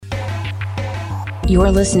You're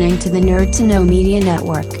listening to the Nerd to Know Media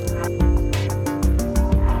Network.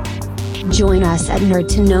 Join us at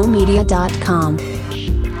nerdtoknowmedia.com.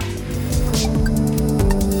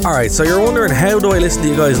 Alright, so you're wondering, how do I listen to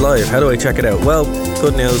you guys live? How do I check it out? Well,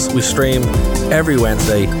 good news, we stream every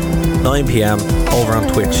Wednesday, 9 p.m. over on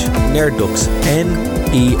Twitch. Nerddux,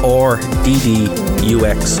 NERDDUX,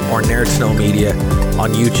 or Nerd to Know Media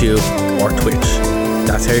on YouTube or Twitch.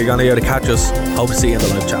 That's how you're going to be able to catch us. Hope to see you in the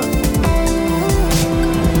live chat.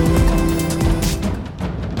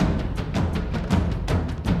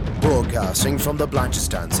 Broadcasting from the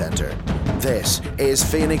Blanchistan Centre, this is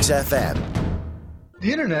Phoenix FM.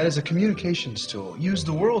 The internet is a communications tool used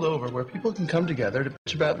the world over where people can come together to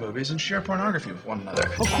bitch about movies and share pornography with one another.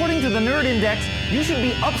 According to the Nerd Index, you should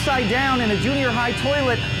be upside down in a junior high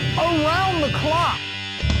toilet around the clock.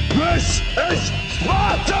 This is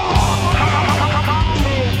Sparta!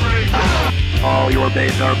 All your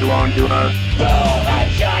days are belong to us.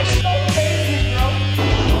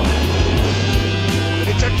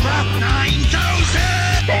 It's a trap 9000!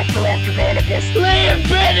 Stop collecting all of us. Leave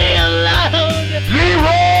Benny alone!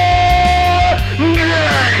 Leroy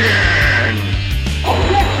Dragon!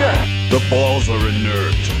 Objection! The balls are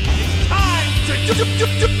inert. Time to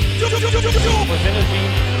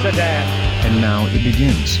Limousine sedan. And now it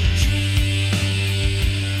begins.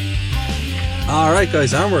 Alright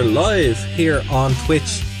guys, and we're live here on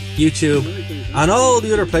Twitch, YouTube, and all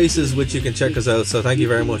the other places which you can check us out. So thank you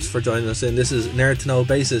very much for joining us in. This is Nerd to Know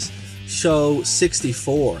Basis, show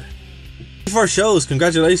 64. 64 shows,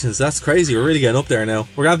 congratulations, that's crazy. We're really getting up there now.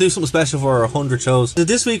 We're going to do something special for our 100 shows. So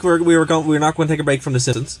this week we're not going to take a break from The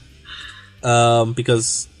Simpsons.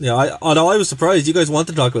 Because, you know, although I was surprised you guys want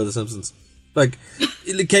to talk about The Simpsons. Like,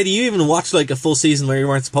 Katie, you even watched like a full season where you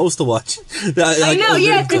weren't supposed to watch. I know,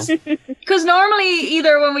 yeah, because normally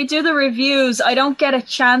either when we do the reviews, I don't get a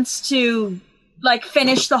chance to like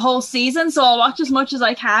finish the whole season, so I'll watch as much as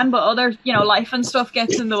I can, but other, you know, life and stuff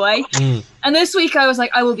gets in the way. And this week I was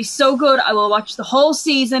like, I will be so good, I will watch the whole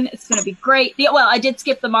season, it's going to be great. Well, I did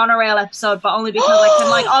skip the monorail episode, but only because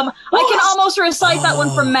I can almost recite that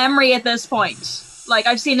one from memory at this point. Like,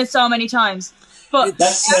 I've seen it so many times. But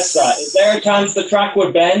that's that. Is there a chance the track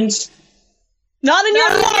would bend? Not in your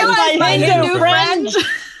life, my Hindu friend.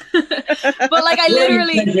 But like, I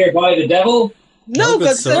literally here by the devil. No,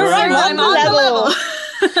 good sir, I'm on the level.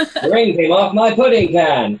 The ring came off my pudding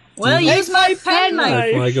can. Well, use my pen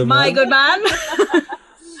knife, my good man.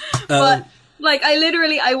 But like,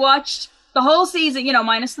 I watched the whole season, you know,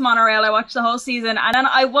 minus the monorail. I watched the whole season, and then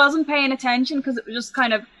I wasn't paying attention because it was just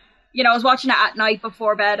kind of, you know, I was watching it at night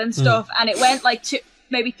before bed and stuff, and it went like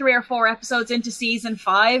maybe 3 or 4 episodes into season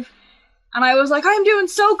 5, and I was like, I'm doing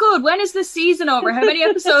so good. When is this season over? How many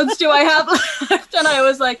episodes do I have left? And I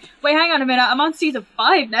was like, wait, hang on a minute, I'm on season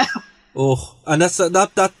 5 now. Oh, and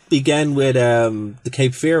that began with the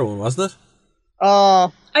Cape Fear one, wasn't it? I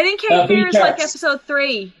think Cape Fear is like episode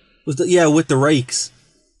 3. With the rakes.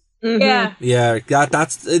 Mm-hmm. Yeah,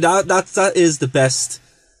 that is the best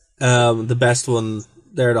one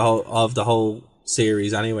there of the whole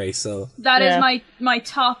series anyway. So that is my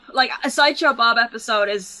top. Like, a Sideshow Bob episode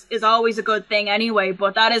is always a good thing anyway,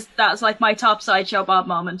 but that's like my top Sideshow Bob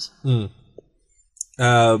moment.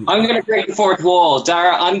 I'm going to break the fourth wall.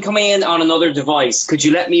 Dara, I'm coming in on another device. Could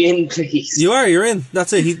you let me in, please? You're in.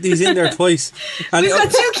 That's it. He's in there twice. And we've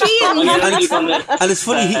got 2 keys. And it's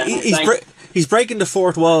funny, he's breaking the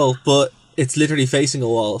fourth wall, but it's literally facing a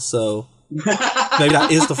wall, so maybe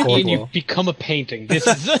that is the fourth wall. You become a painting. This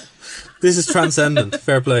is transcendent.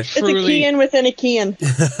 Fair play. It's a key in within a key in.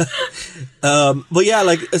 But yeah,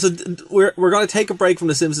 like, so we're going to take a break from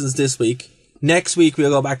The Simpsons this week. Next week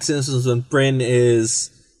we'll go back to Simpsons when Bryn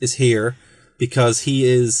is here, because he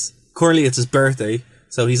is currently, it's his birthday,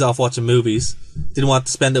 so he's off watching movies. Didn't want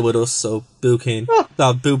to spend it with us, so boo Keen.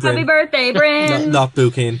 No, boo Bryn. Happy birthday, Bryn. Not boo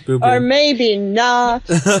Keen. Boo Bryn. Or maybe not.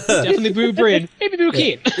 Definitely boo Bryn. Maybe boo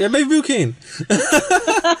Keen. Yeah, maybe boo Keen.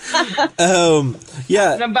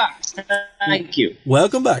 Yeah. I'm back. Thank you.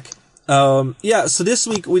 Welcome back. Yeah, so this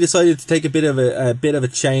week we decided to take a bit of a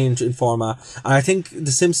change in format, and I think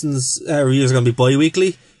The Simpsons reviews are going to be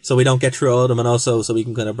bi-weekly, so we don't get through all of them, and also so we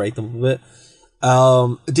can kind of break them a bit.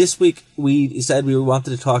 This week we said we wanted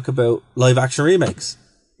to talk about live action remakes.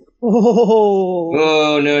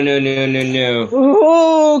 Oh no!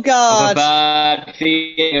 Oh God! I have a bad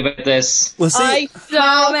feeling about this. We'll see.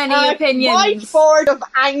 So many opinions. Whiteboard of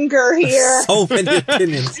anger here. So many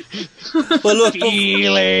opinions. Well, look.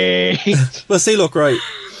 Well, see, look, right.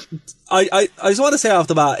 I just want to say off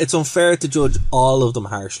the bat, it's unfair to judge all of them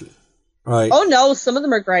harshly. Right. Oh no, some of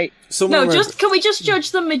them are great. Can we just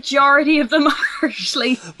judge the majority of them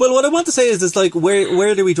harshly? Well, what I want to say is like,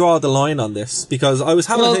 where do we draw the line on this? Because I was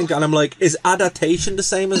having a think, and I'm like, is adaptation the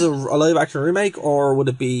same as a live action remake, or would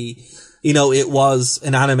it be, it was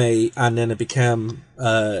an anime and then it became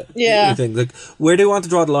thing? Like, where do you want to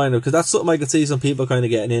draw the line? Because that's something I could see some people kind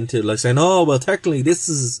of getting into, like saying, oh, well, technically this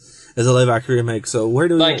is a live action remake. So where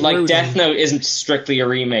do we like Death Note isn't strictly a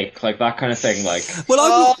remake, like that kind of thing. Like,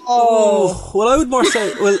 I would more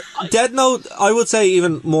say, Death Note, I would say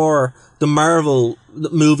even more the Marvel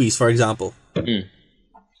movies, for example. Mm.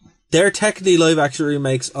 They're technically live action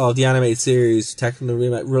remakes of the animated series, technically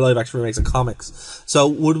live action remakes of comics. So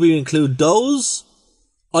would we include those?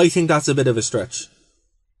 I think that's a bit of a stretch.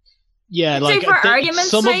 Yeah, like for argument's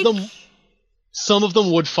sake, some of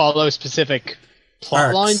them would follow specific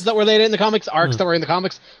plot lines that were laid in the comics, arcs that were in the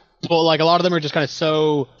comics, but like a lot of them are just kind of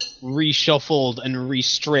so reshuffled and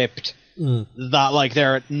restripped that like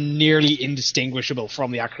they're nearly indistinguishable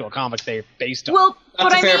from the actual comics they're based on. Well,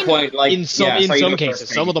 that's a fair point. Like, in some cases,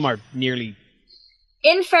 some of them are nearly.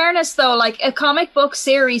 In fairness, though, like a comic book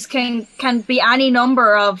series can be any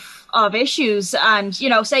number of issues, and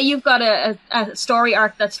say you've got a story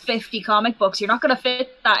arc that's 50 comic books, you're not going to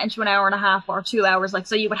fit that into an hour and a half or 2 hours,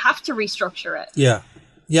 so you would have to restructure it.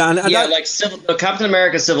 Yeah, like Captain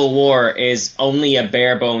America: Civil War is only a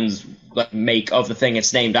bare bones make of the thing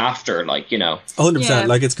it's named after, 100%.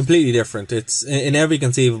 Like, it's completely different. It's in every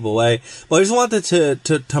conceivable way. But I just wanted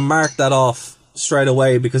to mark that off straight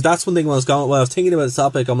away, because that's one thing when I was thinking about the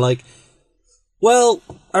topic, I'm like, well,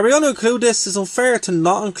 are we going to include this? It's unfair to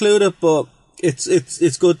not include it, but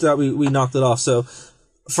it's good that we knocked it off. So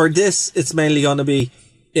for this, it's mainly going to be,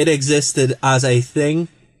 it existed as a thing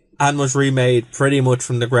and was remade pretty much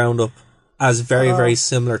from the ground up as very, very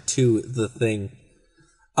similar to the thing.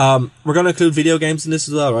 We're going to include video games in this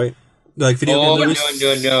as well, right? Like video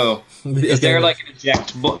games. No. Is there like an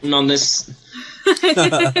eject button on this?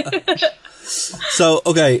 So,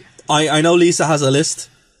 okay, I know Lisa has a list.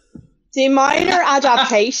 See, minor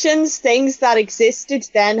adaptations, things that existed,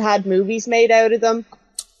 then had movies made out of them.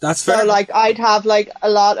 That's fair. So, like, I'd have, like, a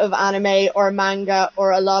lot of anime or manga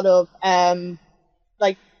or a lot of,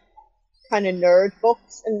 like, kind of nerd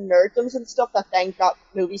books and nerddoms and stuff that then got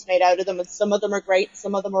movies made out of them, and some of them are great,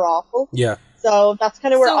 some of them are awful. Yeah. So that's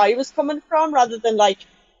kind of where I was coming from, rather than, like,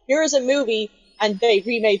 here is a movie, and they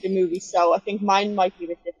remade the movie, so I think mine might be a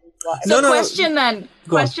bit different. Question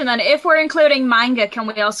then, if we're including manga, can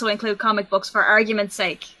we also include comic books for argument's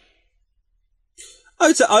sake? I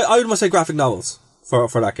would almost say graphic novels for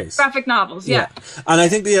that case. Graphic novels, yeah. And I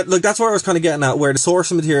think that's where I was kind of getting at, where the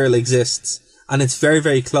source material exists and it's very,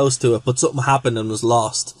 very close to it, but something happened and was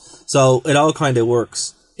lost. So it all kind of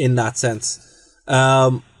works in that sense.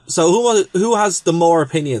 So who has the more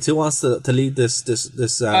opinions? Who wants to lead this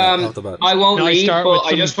about? I won't lead, but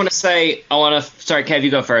I just want to say sorry, Kev,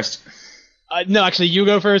 you go first. No, actually, you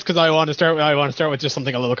go first, because I want to start with just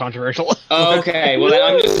something a little controversial. Okay, well then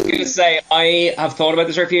I'm just going to say I have thought about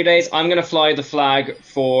this for a few days. I'm going to fly the flag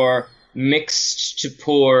for mixed to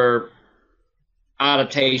poor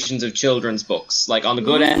adaptations of children's books. Like, on the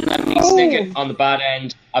good end, let me stick it. On the bad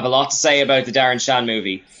end, I have a lot to say about the Darren Shan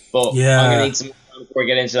movie, but I'm going to need some time before we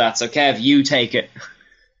get into that. So, Kev, you take it.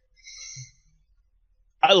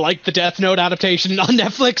 I like the Death Note adaptation on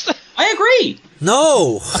Netflix. I agree.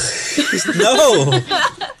 No. No.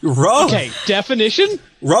 Wrong. Okay, definition?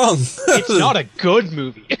 Wrong. It's not a good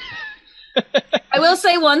movie. I will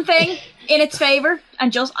say one thing in its favour,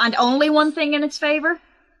 and only one thing in its favour.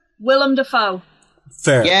 Willem Dafoe.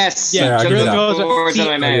 Fair. Yes. Yeah,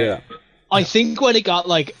 I think when it got,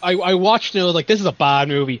 like, I watched it, and I was like, this is a bad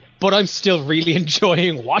movie, but I'm still really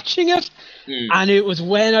enjoying watching it. And it was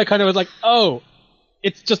when I kind of was like, oh,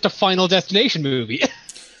 it's just a Final Destination movie.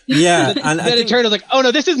 Yeah. And then it turned out like, oh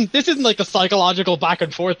no, this isn't like the psychological back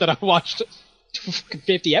and forth that I watched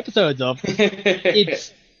 50 episodes of.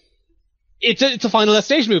 It's a Final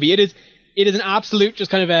Destination movie. It is an absolute just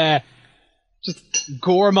kind of a just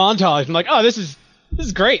gore montage. I'm like, oh, this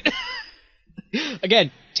is great. Again,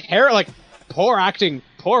 poor acting,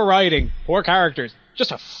 poor writing, poor characters.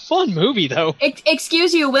 Just a fun movie, though.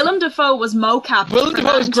 Excuse you, Willem Dafoe was mocap. Willem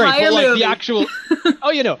Dafoe is great, but like the actual,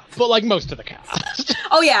 but like most of the cast.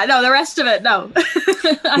 Oh yeah, no, the rest of it, no.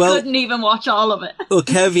 I couldn't even watch all of it. Well,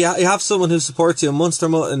 Kev, you have someone who supports you.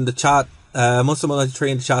 Munstermut in the chat, Munstermut93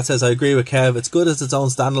 in the chat says, I agree with Kev. It's good as its own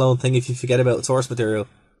standalone thing if you forget about source material.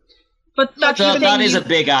 But that is a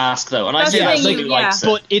big ask, though, and I say that somebody likes it.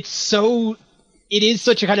 But it is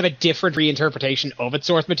such a kind of a different reinterpretation of its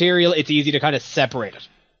source material, it's easy to kind of separate it.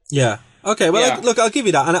 Yeah. Okay, well, look, I'll give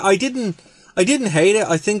you that. And I I didn't hate it.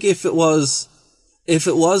 I think if it was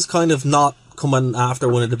kind of not coming after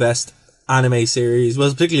one of the best anime series,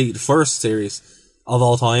 well, particularly the first series of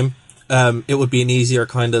all time, it would be an easier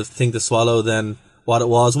kind of thing to swallow than what it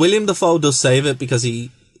was. William Dafoe does save it because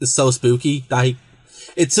he is so spooky that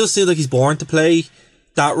it just seems like he's born to play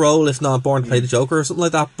that role, if not born to play the Joker or something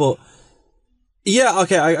like that. But yeah,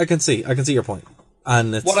 okay, I can see your point.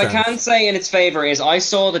 And it's what I can say in its favour is I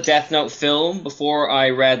saw the Death Note film before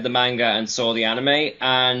I read the manga and saw the anime,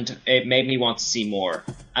 and it made me want to see more.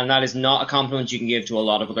 And that is not a compliment you can give to a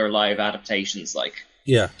lot of other live adaptations.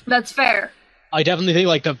 Yeah, that's fair. I definitely think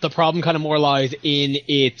like the problem kind of more lies in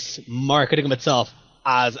its marketing of itself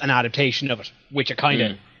as an adaptation of it, which it kind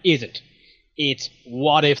of isn't. It's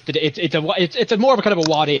what if it's a more of a kind of a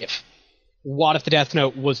what if. What if the Death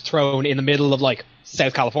Note was thrown in the middle of like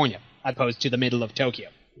South California as opposed to the middle of Tokyo?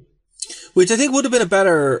 Which I think would have been a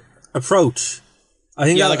better approach. I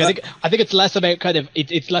think it's less about kind of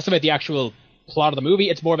it's less about the actual plot of the movie.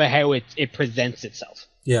 It's more about how it presents itself.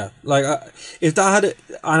 Yeah, like if that had,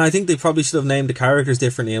 and I think they probably should have named the characters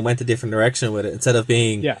differently and went a different direction with it instead of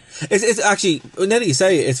being. Yeah, it's actually, now that you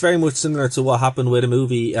say it, it's very much similar to what happened with a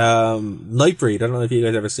movie, Nightbreed. I don't know if you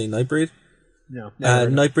guys ever seen Nightbreed. No,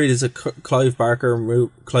 Nightbreed is a Clive Barker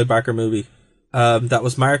movie that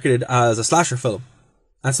was marketed as a slasher film.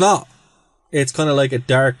 And it's not. It's kind of like a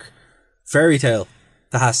dark fairy tale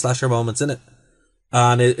that has slasher moments in it,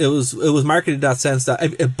 and it was marketed in that sense that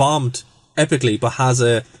it bombed epically, but has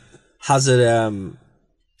a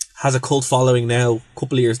cult following now, a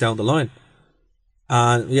couple of years down the line,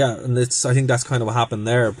 and yeah, and I think that's kind of what happened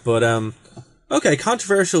there. But okay,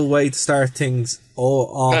 controversial way to start things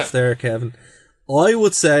off there, Kevin. I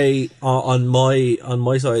would say on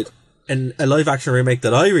my side, and a live action remake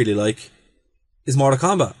that I really like is Mortal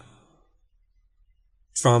Kombat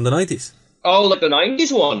from the 90s. Oh, like the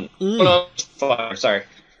 90s one? Oh, no, sorry.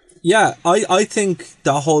 Yeah, I think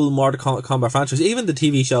the whole Mortal Kombat franchise, even the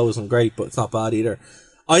TV show isn't great, but it's not bad either.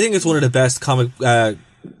 I think it's one of the best comic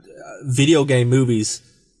video game movies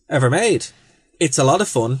ever made. It's a lot of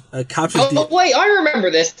fun. It captures wait, I remember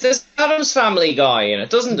this. There's Addams Family guy in it,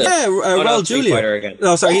 doesn't it? Yeah, Raul Julia.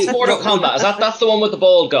 No, sorry. Mortal Kombat. That's the one with the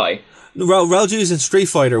bald guy? Raul Julia's in Street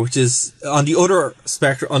Fighter, which is on the other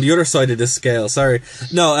spectrum, on the other side of this scale. Sorry,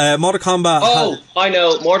 no, Mortal Kombat. Oh, I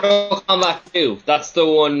know, Mortal Kombat 2. That's the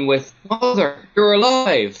one with Mother. You're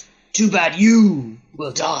alive. Too bad you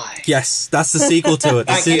will die. Yes, that's the sequel to it.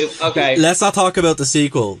 Thank you. Okay. Let's not talk about the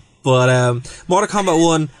sequel, but Mortal Kombat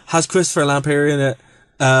 1 has Christopher Lambert in it.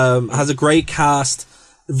 Has a great cast,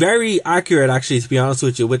 very accurate actually, to be honest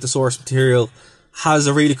with you, with the source material. Has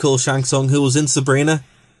a really cool Shang Tsung who was in Sabrina.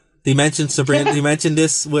 They mentioned Sabrina. They mentioned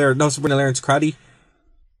this where Sabrina learns karate.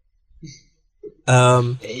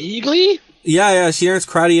 Vaguely? Yeah. She learns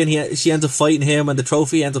karate, and she ends up fighting him, and the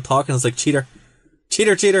trophy ends up talking. It's like cheater.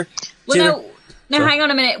 Well, now hang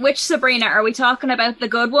on a minute. Which Sabrina are we talking about? The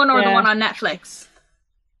good one or the one on Netflix?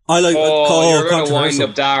 I like. You're going to wind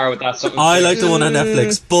up Dara with that. I like the one on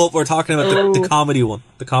Netflix, but we're talking about the comedy one.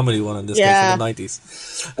 The comedy one in this case in the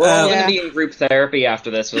 90s. We're all going to be in group therapy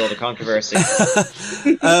after this with all the controversy.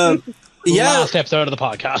 Last episode of the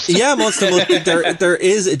podcast. Yeah,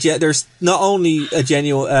 there's not only a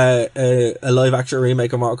genuine a live action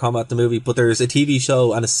remake of Mortal Kombat the movie, but there's a TV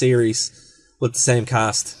show and a series with the same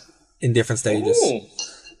cast in different stages.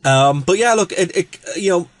 But yeah, look,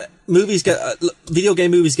 video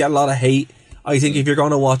game movies get a lot of hate. I think if you're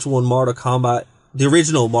going to watch one, Mortal Kombat, the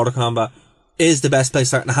original Mortal Kombat, is the best place to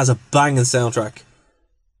start, and it has a banging soundtrack.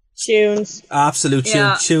 Tunes. Absolute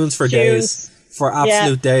tunes for days. For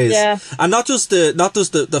absolute days. Yeah. And not just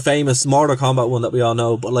the famous Mortal Kombat one that we all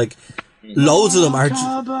know, but like loads of them are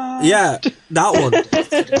that one.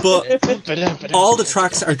 But all the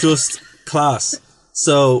tracks are just class.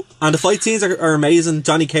 So, and the fight scenes are amazing.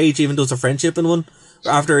 Johnny Cage even does a friendship in one.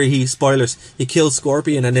 After he kills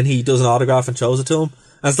Scorpion and then he does an autograph and shows it to him.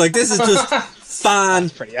 And it's like, this is just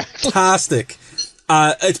fantastic.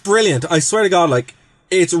 It's brilliant. I swear to God, like,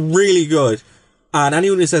 it's really good. And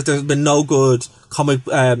anyone who says there's been no good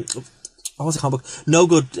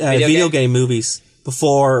video game movies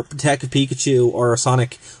before Detective Pikachu or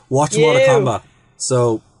Sonic, watch Mortal Kombat.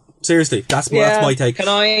 So, seriously, that's my take. Can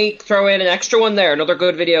I throw in an extra one there? Another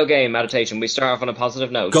good video game adaptation. We start off on a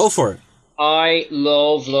positive note. Go for it. I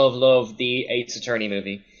love the Ace Attorney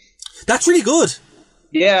movie. That's really good.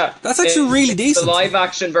 Yeah. That's actually really decent. The live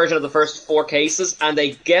action version of the first 4 cases, and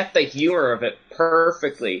they get the humor of it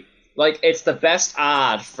perfectly. Like, it's the best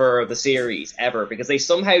ad for the series ever, because they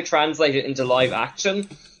somehow translate it into live action,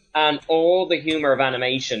 and all the humor of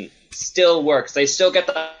animation still works. They still get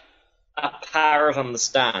that a parrot on the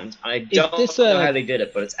stand. I don't know how they did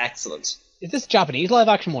it, but it's excellent. Is this Japanese live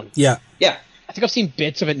action one? Yeah. Yeah. I think I've seen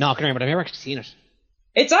bits of it knocking around, but I've never actually seen it.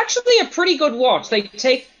 It's actually a pretty good watch. They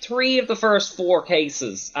take 3 of the first 4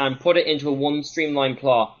 cases and put it into a one streamlined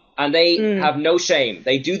plot, and they have no shame.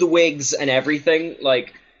 They do the wigs and everything,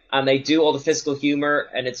 and they do all the physical humor,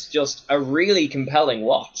 and it's just a really compelling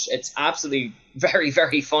watch. It's absolutely very,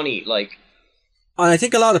 very funny. And I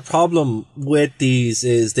think a lot of problem with these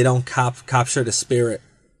is they don't capture the spirit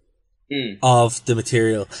of the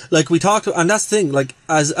material. We talked, and that's the thing,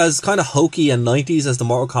 as kind of hokey and 90s as the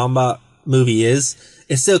Mortal Kombat movie is,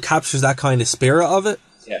 it still captures that kind of spirit of it.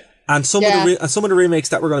 Yeah. And some of the remakes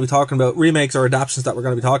that we're going to be talking about, remakes or adaptations that we're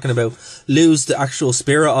going to be talking about, lose the actual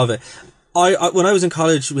spirit of it. When I was in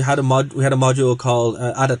college, we had a module called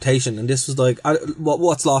adaptation, and this was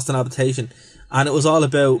what's lost in adaptation, and it was all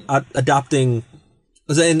about adapting.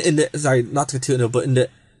 Sorry, not to get too into it, but in the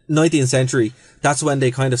 19th century, that's when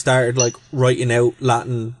they kind of started writing out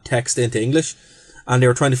Latin text into English, and they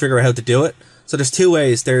were trying to figure out how to do it. So there's 2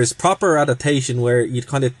 ways. There's proper adaptation where you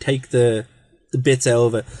kind of take the bits out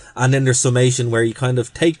of it, and then there's summation where you kind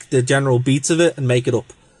of take the general beats of it and make it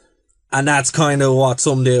up. And that's kind of what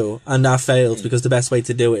some do, and that fails because the best way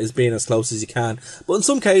to do it is being as close as you can. But in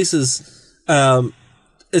some cases, I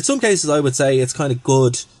would say it's kind of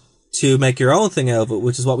good to make your own thing out of it,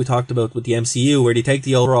 which is what we talked about with the MCU, where they take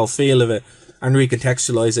the overall feel of it and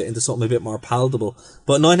recontextualize it into something a bit more palatable.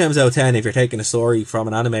 But 9 times out of 10, if you're taking a story from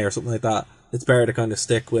an anime or something like that, it's better to kind of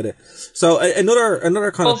stick with it. So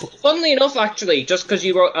another kind of... Funnily enough, actually, just because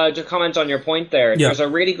you wrote to comment on your point there, there's a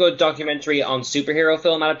really good documentary on superhero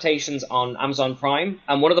film adaptations on Amazon Prime,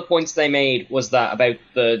 and one of the points they made was that about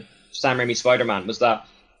the Sam Raimi Spider-Man was that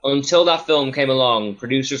until that film came along,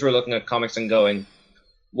 producers were looking at comics and going,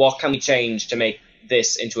 what can we change to make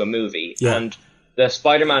this into a movie? Yeah. And the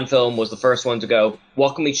Spider-Man film was the first one to go,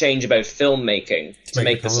 what can we change about filmmaking to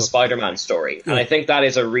make this a Spider-Man story? Yeah. And I think that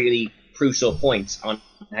is a really crucial point on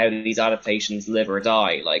how these adaptations live or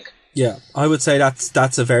die. Yeah, I would say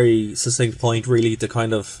that's a very succinct point, really, to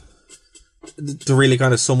really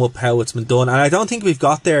kind of sum up how it's been done. And I don't think we've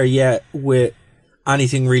got there yet with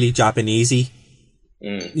anything really Japanesey.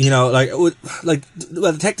 Detective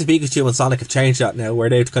Pikachu and Sonic have changed that now, where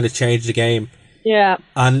they've kind of changed the game. Yeah.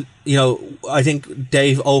 And, I think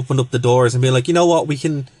they've opened up the doors and been like, you know what, we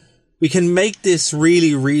can make this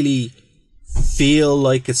really, really feel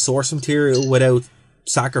like it's source material without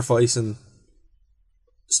sacrificing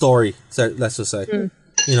story, let's just say.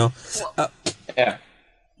 Yeah.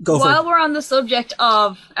 While we're on the subject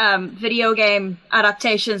of video game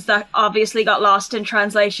adaptations that obviously got lost in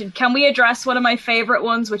translation, can we address one of my favourite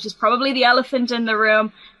ones, which is probably the elephant in the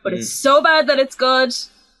room, but it's so bad that it's good?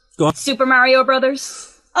 Go on. Super Mario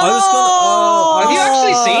Brothers. Have you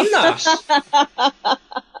actually seen that?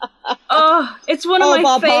 It's one of my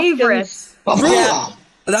Bob favourites. Yeah.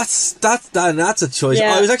 That's a choice.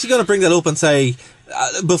 Yeah. I was actually going to bring that up and say,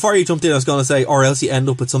 before you jumped in, I was going to say, or else you end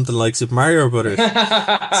up with something like Super Mario Brothers.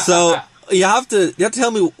 So you have to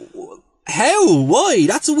tell me how, why.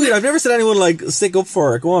 That's weird. I've never seen anyone stick up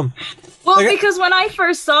for it. Go on. Well, because when I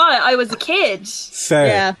first saw it, I was a kid. Fair.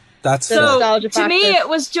 Yeah. That's so fair. To me, it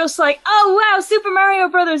was just oh wow, Super Mario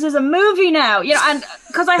Brothers is a movie now, and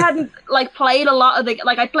because I hadn't played a lot of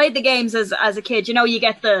I played the games as a kid. You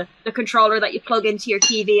get the controller that you plug into your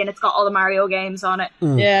TV and it's got all the Mario games on it.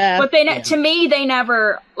 Yeah. But to me, they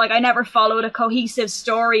never I never followed a cohesive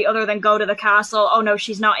story other than go to the castle. Oh no,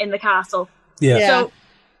 she's not in the castle. Yeah. So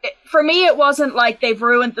for me, it wasn't they've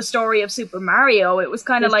ruined the story of Super Mario. It was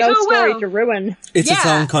kind of no story to ruin. It's its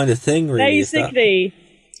own kind of thing, really. Basically.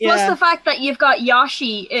 Plus the fact that you've got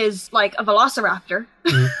Yoshi is a velociraptor.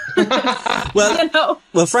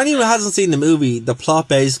 Well, for anyone who hasn't seen the movie, the plot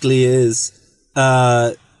basically is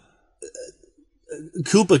Koopa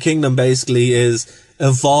Kingdom basically is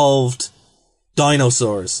evolved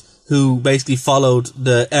dinosaurs who basically followed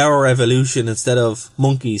our evolution instead of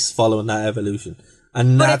monkeys following that evolution.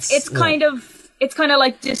 And it's kind of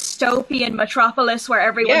like dystopian Metropolis where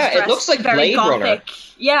everyone's dressed it looks like very Blade gothic. Runner.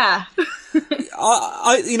 Yeah.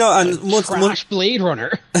 Trash Blade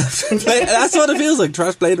Runner. That's what it feels like,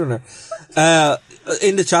 trash Blade Runner.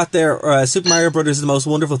 In the chat there, Super Mario Brothers is the most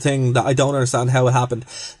wonderful thing that I don't understand how it happened.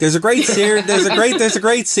 There's a great series. There's a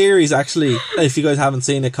great series actually, if you guys haven't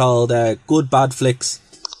seen it, called Good Bad Flicks,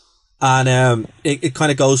 and it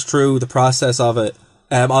kind of goes through the process of it.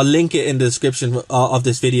 I'll link it in the description of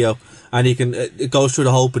this video, and it goes through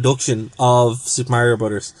the whole production of Super Mario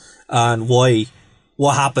Brothers and why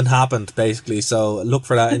what happened, basically. So look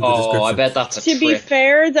for that in the description. I bet that's a To be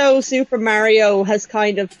fair, though, Super Mario has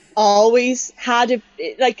kind of always had a,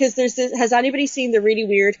 like, because has anybody seen the really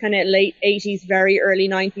weird kind of late 80s, very early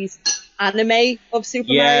 90s anime of Super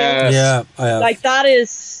Mario? Yeah, I have. Like, that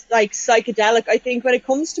is, like, psychedelic. I think when it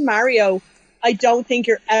comes to Mario, I don't think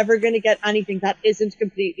you're ever going to get anything that isn't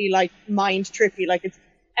completely, like, mind trippy. Like, it's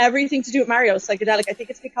everything to do with Mario is psychedelic. I think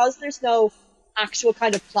it's because there's no actual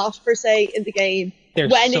kind of plot, per se, in the game.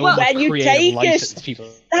 When you take it,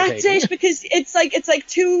 that's it, because it's like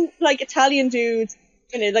two, like, Italian dudes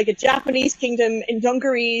in like a Japanese kingdom in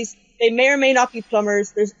dungarees. They may or may not be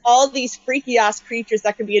plumbers. There's all these freaky ass creatures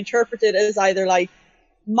that can be interpreted as either like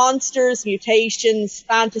monsters, mutations,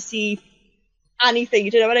 fantasy, anything.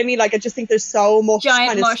 You know what I mean? Like, I just think there's so much giant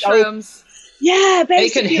kind of mushrooms. Scope. Yeah,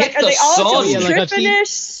 basically. They can hit like, are they all sun. just tripping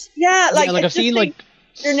it? Yeah, like I've seen like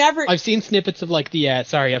you're never. I've seen snippets of like the I've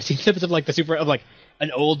seen snippets of like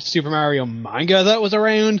an old Super Mario manga that was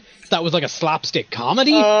around. That was like a slapstick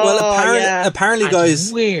comedy. Well, apparently, That's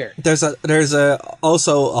guys, weird. There's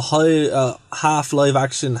also a high half live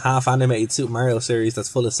action, half animated Super Mario series that's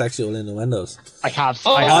full of sexual innuendos. I haven't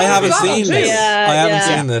seen this. I haven't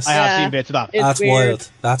seen this. I have seen bits of that. That's wild.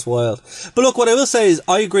 That's wild. But look, what I will say is,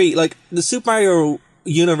 I agree. Like, the Super Mario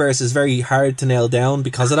universe is very hard to nail down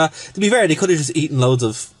because of that. To be fair, they could have just eaten loads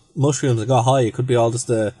of mushrooms and got high. It could be all just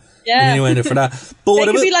the innuendo for that. But they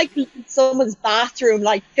could be like someone's bathroom,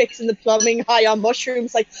 like fixing the plumbing, high on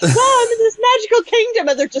mushrooms. Like, oh, I'm in this magical kingdom,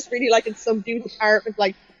 and they're just really like in some dude's apartment,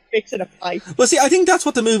 like fixing a pipe. Well, see, I think that's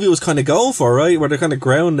what the movie was kind of going for, right? Where they're kind of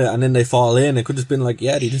ground it and then they fall in. It could have been like,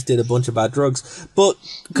 yeah, they just did a bunch of bad drugs. But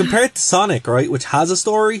compared to Sonic, right, which has a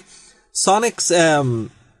story, Sonic's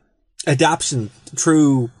adaptation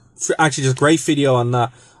through actually just great video on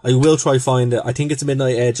that. I will try find it. I think it's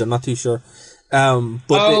Midnight Edge. I'm not too sure.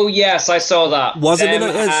 Yes, I saw that. Was it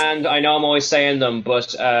Midnight Edge? And I know I'm always saying them, but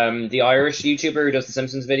the Irish YouTuber who does the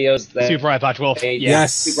Simpsons videos, Super Eye Patch Wolf.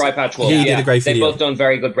 Yes, Super Eye Patch Wolf. He did a great video. They've both done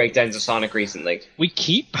very good breakdowns of Sonic recently. We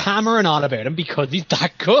keep hammering on about him because he's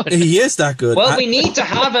that good. He is that good. Well, we need to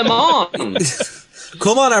have him on.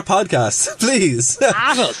 Come on our podcast, please.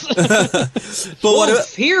 Have us. But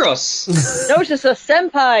Wolf, hear us. Notice us,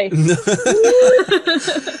 senpai.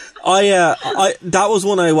 That was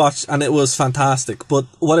one I watched and it was fantastic. But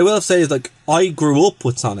what I will say is, like, I grew up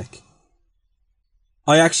with Sonic.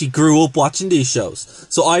 I actually grew up watching these shows.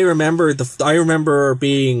 So I remember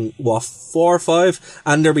being 4 or 5,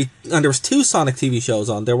 and there was 2 Sonic TV shows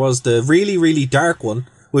on. There was the really, really dark one,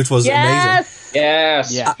 which was amazing.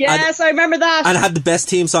 Yes. Yes, I remember that. And it had the best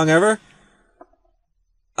theme song ever.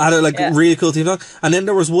 Had a really cool theme song. And then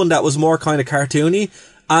there was one that was more kind of cartoony.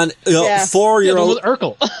 And 4-year-old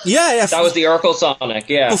Urkel. Yeah. That was the Urkel Sonic,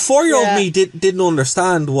 yeah. But 4-year-old me didn't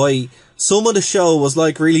understand why some of the show was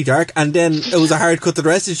like really dark, and then it was a hard cut to the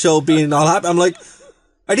rest of the show being all happy. I'm like,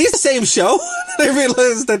 are these the same show? I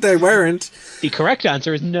realised that they weren't. The correct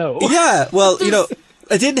answer is no. Yeah, well,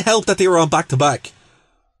 it didn't help that they were on back to back.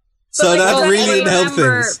 So that really didn't help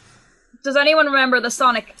things. Does anyone remember the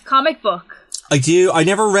Sonic comic book? I do. I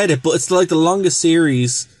never read it, but it's like the longest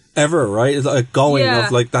series ever, right? It's like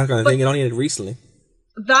of like that kind of thing. It only did recently.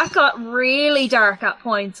 That got really dark at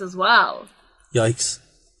points as well. Yikes.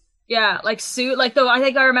 Yeah, I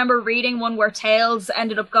think I remember reading one where Tails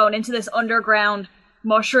ended up going into this underground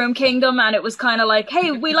mushroom kingdom, and it was kind of like,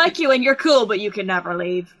 hey, we like you and you're cool, but you can never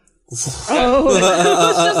leave. Oh. It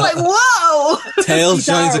was just like, whoa! Tails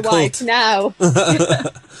joins a cult. Now.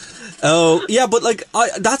 Oh, yeah, but like,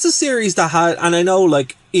 that's a series that had, and I know,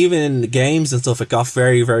 like, even in the games and stuff, it got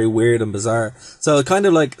very, very weird and bizarre. So it kind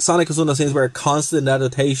of like, Sonic was one of those things where constant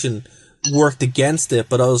adaptation worked against it,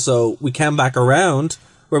 but also we came back around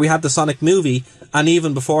where we had the Sonic movie, and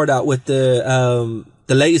even before that with the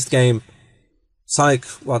latest game, Sonic,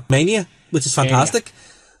 Mania, which is fantastic.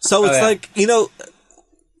 So it's like,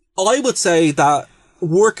 I would say that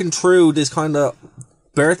working through this kind of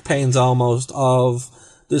birth pains almost of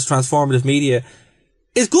this transformative media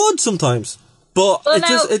is good sometimes, but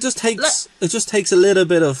it just takes a little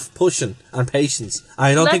bit of pushing and patience.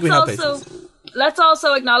 I don't think we have patience. Let's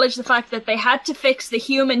also acknowledge the fact that they had to fix the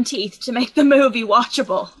human teeth to make the movie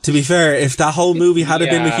watchable. To be fair, if that whole movie had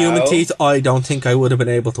been with human teeth, I don't think I would have been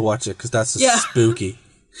able to watch it, because that's just spooky.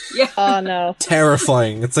 Yeah. Oh no.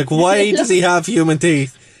 Terrifying. It's like, why does he have human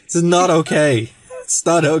teeth? This is not okay. It's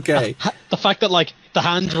not okay. The fact that like the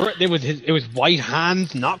hands were it was white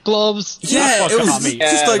hands, not gloves. Yeah, it was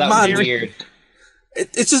just like, man, weird.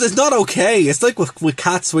 It's not okay. It's like with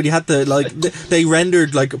cats when you had to, like, they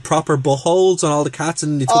rendered like proper buttholes on all the cats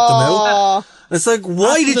and they took them out. It's like,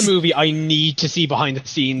 why did the movie I need to see behind the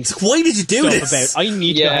scenes? Why did you do this? I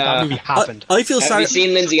need to know how that movie happened. I feel sorry. Have you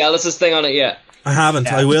seen Lindsay Ellis's thing on it yet? I haven't.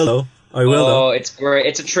 Yeah. I will though. Oh, it's great.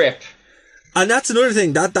 It's a trip. And that's another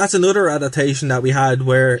thing. That's another adaptation that we had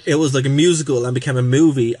where it was like a musical and became a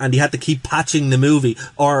movie, and you had to keep patching the movie,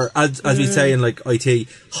 or as we say in like IT,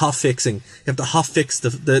 hot fixing. You have to hot fix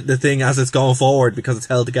the thing as it's going forward because it's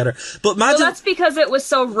held together. But imagine, well, that's because it was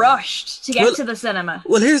so rushed to get to the cinema.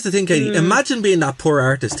 Well, here's the thing, Katie. Imagine being that poor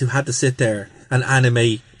artist who had to sit there and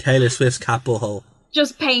animate Taylor Swift's cat butthole.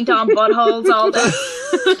 Just paint on buttholes all day.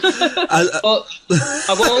 Well,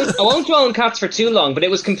 I won't dwell on cats for too long, but it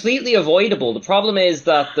was completely avoidable. The problem is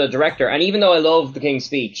that the director, and even though I love The King's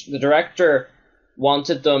Speech, the director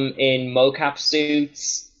wanted them in mocap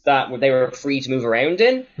suits that they were free to move around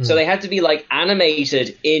in, so they had to be like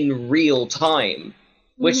animated in real time.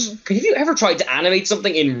 Which, have you ever tried to animate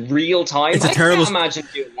something in real time? I can't imagine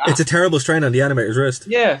doing that. It's a terrible strain on the animator's wrist.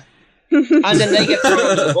 Yeah. And then they get thrown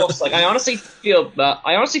under the bus. Like, I honestly feel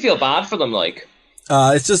bad for them. Like,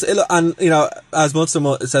 it's just, and you know, as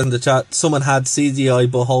Mutsum says in the chat, someone had CGI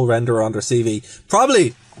butthole renderer on their CV.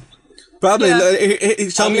 Probably. Yeah.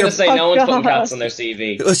 I'm gonna say no one's putting cats on their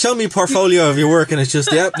CV. Show me a portfolio of your work, and it's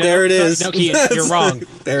just, yep, there it is. No, Keith, you're wrong.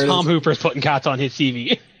 Tom Hooper's putting cats on his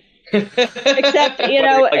CV. Except, you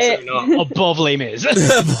know, above Les Mis.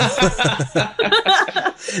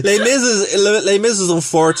 Les Mis is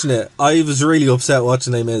unfortunate. I was really upset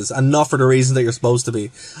watching Les Mis, and not for the reason that you're supposed to be.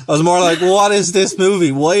 I was more like, what is this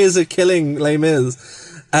movie? Why is it killing Les Mis?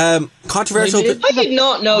 Controversial. I did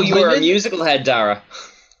not know you were a musical head, Dara.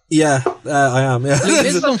 Yeah, I am. Yeah. Les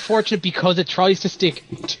Mis is unfortunate because it tries to stick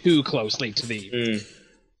too closely to the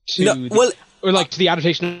to the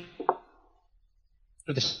adaptation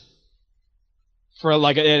of the. For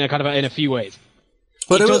like in a few ways,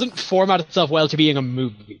 but it doesn't format itself well to being a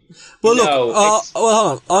movie. Well, look, well,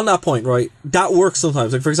 hold on that point, right? That works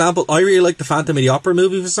sometimes. Like for example, I really like the Phantom of the Opera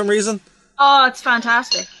movie for some reason. Oh, it's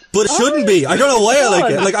fantastic. But it shouldn't be. I don't know why I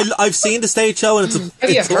like it. Like I've seen the stage show, and have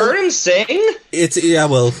you heard him sing? It's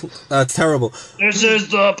it's terrible. This is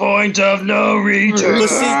the point of no return.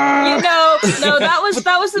 No, that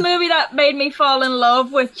was the movie that made me fall in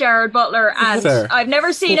love with Jared Butler, and I've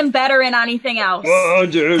never seen him better in anything else.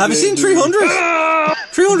 Have you seen 300?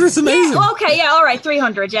 300 is amazing. Yeah, okay, yeah, all right,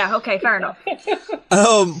 300. Yeah, okay, fair enough.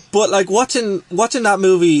 But like watching that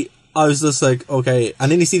movie, I was just like, okay,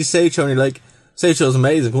 and then you see the stage show, and you're like. Stage show is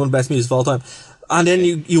amazing, one of the best movies of all time. And then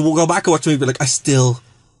you will go back and watch the movie, like, I still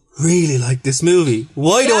really like this movie.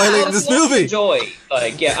 Why do I like this movie? Enjoy,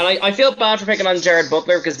 and I feel bad for picking on Jared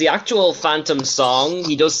Butler because the actual Phantom song,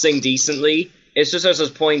 he does sing decently. It's just there's those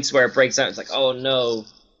points where it breaks out. It's like, oh no,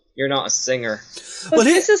 you're not a singer. But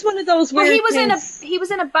this is one of those weird things. He was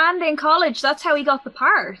in a band in college. That's how he got the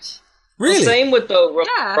part. Really? Well, same with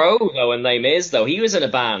Crowe, though, in Les Mis, though. He was in a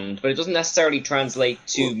band, but it doesn't necessarily translate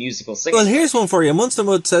to musical singing. Well, here's one for you. Munster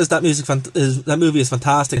Mud says that that movie is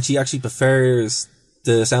fantastic, and she actually prefers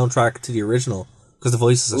the soundtrack to the original because the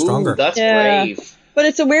voices are stronger. That's brave. But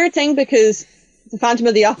it's a weird thing because The Phantom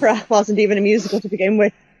of the Opera wasn't even a musical to begin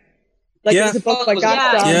with. Like, it was a book by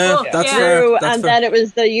Gaston. Yeah, that's fair. Then it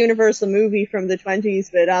was the Universal movie from the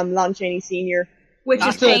 20s with Lon Chaney Sr. Which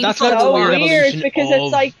is painful. That's so weird because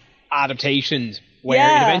it's like adaptations where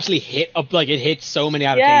it eventually hit up, like it hits so many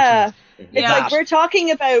adaptations. It's like we're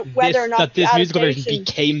talking about whether or not this musical version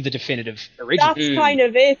became the definitive original. That's kind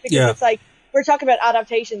of it, because it's like we're talking about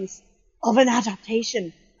adaptations of an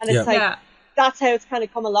adaptation, and it's like that's how it's kind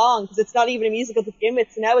of come along, because it's not even a musical to begin with.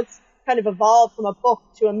 So now it's kind of evolved from a book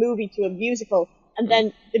to a movie to a musical, and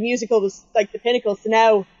then the musical was like the pinnacle. So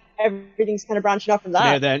now everything's kind of branching off from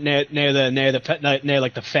that. Now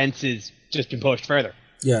like the fence is just been pushed further.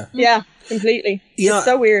 Yeah, completely. Yeah, it's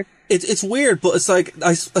so weird. It's weird, but it's like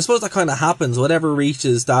I suppose that kind of happens. Whatever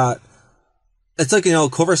reaches that, it's like, you know,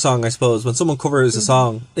 cover song. I suppose when someone covers a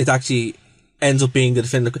song, it actually ends up being the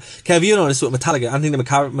definitive. Kev, you know this with Metallica. I think the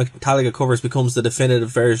Metallica covers becomes the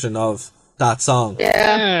definitive version of that song.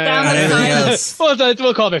 Yeah.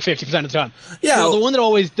 We'll call it 50% of the time. Yeah. So the one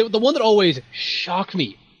that always shocked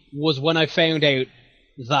me was when I found out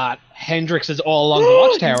that Hendrix's All Along the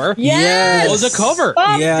Watchtower was a cover.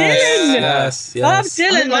 Bob Dylan. Yes. Bob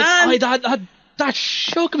Dylan, man. That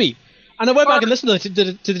shook me. And I went back and listened to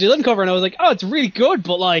the Dylan cover, and I was like, oh, it's really good,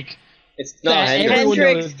 but like, it's not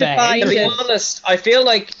Hendrix. To be honest, I feel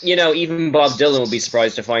like, you know, even Bob Dylan will be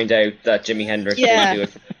surprised to find out that Jimi Hendrix didn't do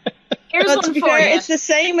it. But to be fair, it's the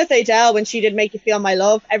same with Adele when she did Make You Feel My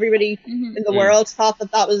Love. Everybody in the world thought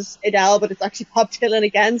that was Adele, but it's actually Bob Dylan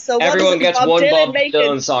again. So everyone gets one Bob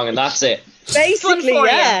Dylan song, and that's it. Basically,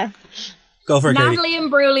 Go for it, Natalie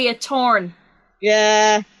Imbruglia, Torn.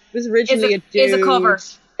 Yeah, it was originally a dude. Is a cover.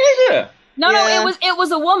 Is it? No, it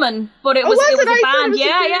was a woman, but it was a band.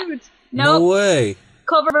 Yeah. No way.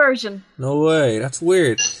 Cover version. No way. That's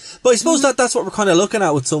weird. But I suppose that's what we're kind of looking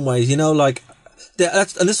at with some ways, you know, like,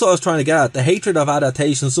 and this is what I was trying to get at. The hatred of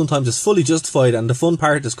adaptation sometimes is fully justified, and the fun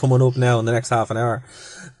part is coming up now in the next half an hour.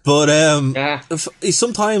 But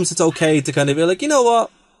sometimes it's okay to kind of be like, you know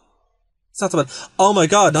what? It's not so bad. Oh my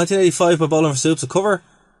god, 1985 by Bowling for Soup's a cover?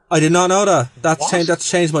 I did not know that. That's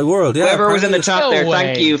changed my world. Yeah, whoever was in the chat there,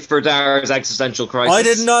 thank you for Dara's existential crisis. I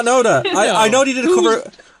did not know that. I know he did a cover.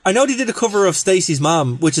 I know he did a cover of Stacey's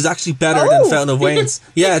Mom, which is actually better than Fountain of Wayne's.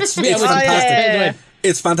 Yeah, it's fantastic. Yeah.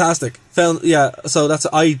 It's fantastic. So that's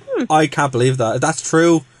I can't believe that. If that's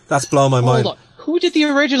true, that's blown my mind. Hold on. Who did the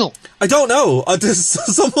original? I don't know.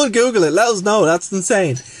 Someone Google it. Let us know. That's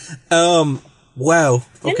insane. Wow.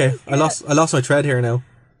 Okay, I lost my thread here now.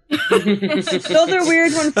 Another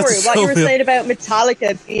weird one for you. What you were saying about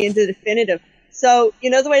Metallica being the definitive. So you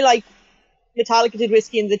know the way like Metallica did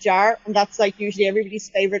Whiskey in the Jar, and that's like usually everybody's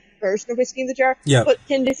favorite version of Whiskey in the Jar. Yeah. But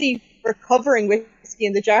Candice were covering Whiskey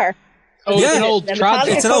in the Jar. Oh, yeah. It's an old trad.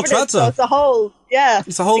 It's an old trad song. So it's a whole,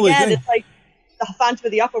 It's a whole again, thing. It's like the Phantom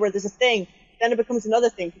of the Opera where there's a thing, then it becomes another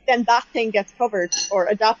thing, then that thing gets covered or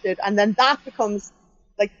adapted, and then that becomes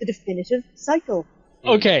like the definitive cycle.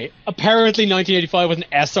 Okay, apparently 1985 was an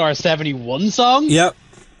SR-71 song? Yep.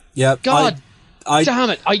 God damn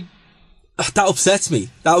it. That upsets me.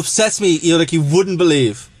 You know, like you wouldn't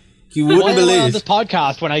believe. You wouldn't believe. On this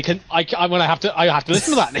podcast when I have to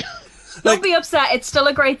listen to that now. Don't be upset. It's still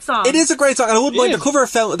a great song. It is a great song, and I wouldn't mind. The cover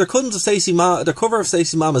of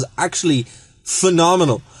Stacey Mom is actually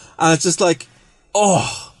phenomenal, and it's just like,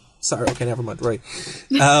 oh, sorry, okay, never mind. Right,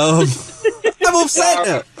 I'm upset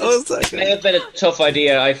now. It may have been a tough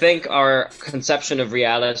idea. I think our conception of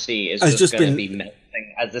reality is just going to be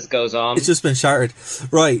melting as this goes on. It's just been shattered.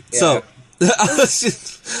 Right, so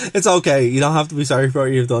it's okay. You don't have to be sorry for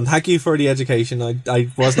what you've done. Thank you for the education. I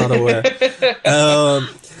was not aware.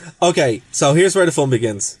 Okay, so here's where the fun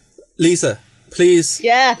begins. Lisa, please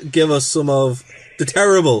give us some of the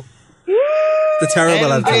terrible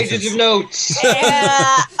pages of notes. Yeah. Okay,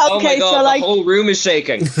 oh my God, so like the whole room is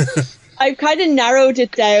shaking. I've kind of narrowed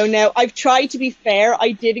it down now. I've tried to be fair.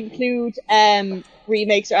 I did include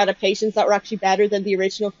remakes or adaptations that were actually better than the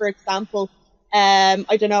original. For example, I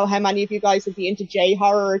don't know how many of you guys would be into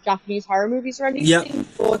J-horror or Japanese horror movies or anything. Yeah.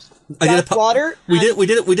 But Water. We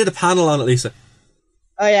did a panel on it, Lisa.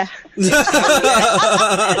 Oh yeah. That's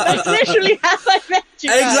literally how I met you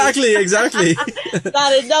guys. Exactly.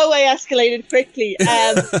 That in no way escalated quickly.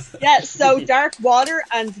 So Dark Water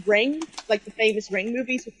and Ring, like the famous Ring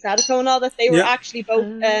movies with Sadako and all that, they were actually both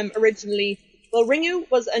originally. Well, Ringu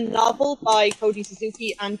was a novel by Koji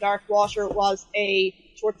Suzuki, and Dark Water was a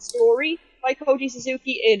short story by Koji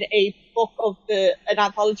Suzuki in a book of an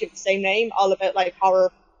anthology of the same name, all about like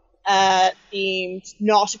horror themed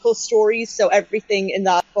nautical stories. So everything in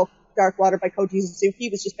that book, Dark Water by Koji Suzuki,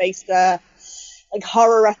 was just based like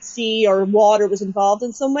horror at sea or water was involved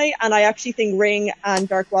in some way. And I actually think Ring and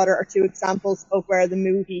Dark Water are two examples of where the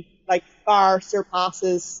movie like far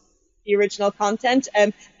surpasses the original content.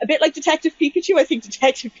 A bit like Detective Pikachu. I think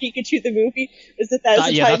Detective Pikachu the movie was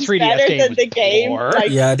 1,000 times better than the game.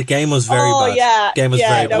 Like, the game was very bad. Yeah, game was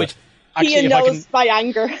very bad. He knows my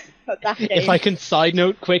anger. If I can side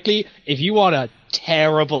note quickly, if you want a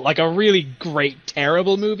terrible, like a really great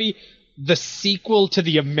terrible movie, the sequel to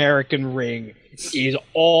The American Ring is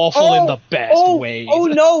awful in the best ways.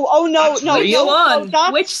 No.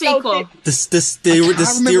 Which sequel?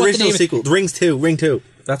 The original sequel, Ring 2.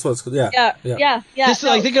 That's what it's called. Yeah.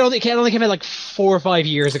 I think it only came out like 4 or 5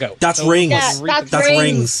 years ago. That's Rings. That's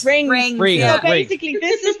Rings. Rings. So basically,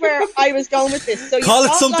 this is where I was going with this. So call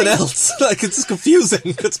it something else. Like it's just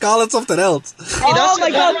confusing. Let's call it something else.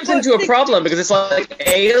 That turns into a problem because it's like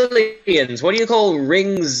Aliens. What do you call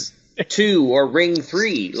Rings 2 or Ring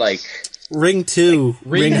 3? Like. Ring 2,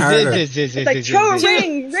 Ring harder. It's like Ring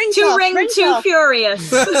Too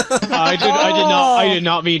Furious. I did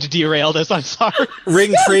not mean to derail this. I'm sorry.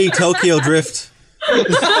 Ring 3, Tokyo Drift.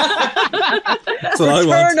 That's what I want.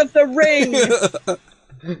 Return of the Ring.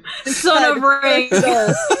 Son of Ring.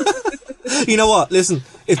 You know what? Listen,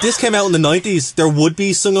 if this came out in the 90s, there would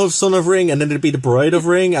be Son of Ring, and then there'd be the Bride of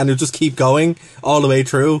Ring, and it'd just keep going all the way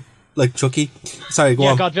through, like Chucky. Sorry, go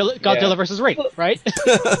on. Godzilla versus Ring, right?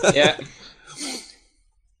 Yeah.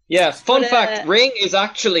 Yeah, fun fact, Ring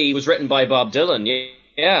was written by Bob Dylan.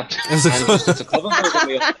 Yeah. It's a cover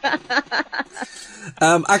version.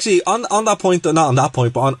 Actually, on that point, not on that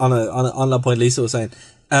point, but on that point Lisa was saying,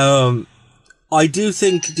 I do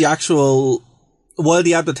think while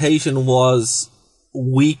the adaptation was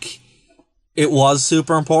weak, it was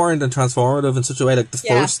super important and transformative in such a way. Like the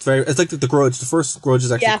first, it's like the Grudge. The first Grudge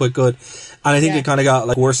is actually quite good, and I think it kind of got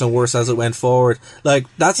like worse and worse as it went forward. Like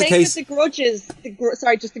that's the case. The Grudge is the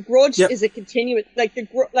Grudge is a continuous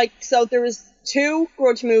so there was 2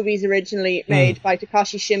 Grudge movies originally made by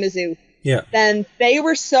Takashi Shimizu. Yeah. Then they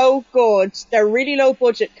were so good. They're really low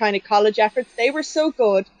budget kind of college efforts. They were so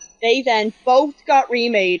good. They then both got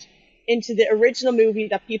remade into the original movie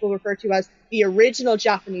that people refer to as the original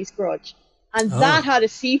Japanese Grudge. And that had a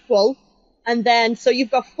sequel. And then, so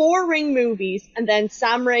you've got 4 Ring movies, and then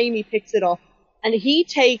Sam Raimi picks it up. And he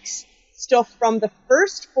takes stuff from the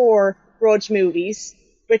first 4 Grudge movies,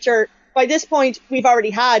 which are, by this point, we've already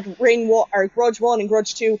had Grudge 1 and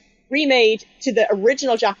Grudge 2 remade to the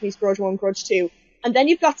original Japanese Grudge 1, Grudge 2. And then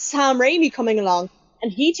you've got Sam Raimi coming along,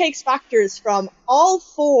 and he takes factors from all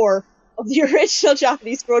 4 of the original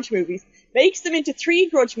Japanese Grudge movies, makes them into 3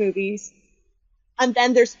 Grudge movies, and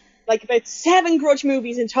then there's like about 7 Grudge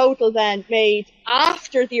movies in total then made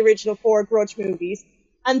after the original 4 Grudge movies.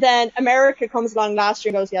 And then America comes along last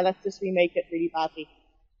year and goes, yeah, let's just remake it really badly.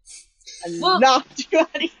 And not do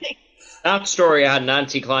anything. That story had an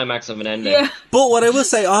anticlimax of an ending. Yeah. But what I will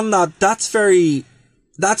say on that, that's very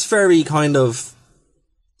kind of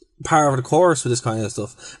par of the course for this kind of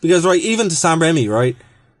stuff. Because, right, even to Sam Raimi, right,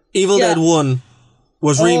 Evil Dead 1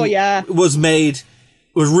 was kind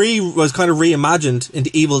of reimagined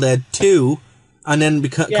into Evil Dead 2 and then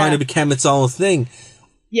kind of became its own thing.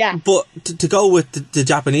 Yeah. But to go with the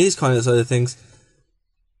Japanese kind of side of things,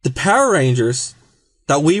 the Power Rangers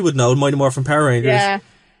that we would know, Mighty Morphin Power Rangers,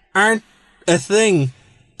 aren't a thing.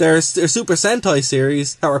 They're Super Sentai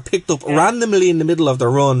series that were picked up randomly in the middle of their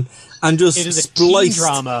run and just it is a spliced. teen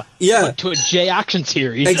drama to a J-action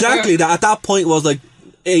series. Exactly. That at that point was like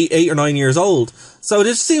 8 or 9 years old. So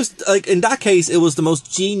this seems like in that case it was the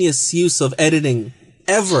most genius use of editing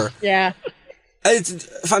ever. Yeah. It's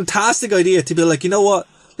a fantastic idea to be like, you know what?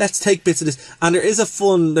 Let's take bits of this. And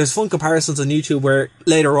there's fun comparisons on YouTube where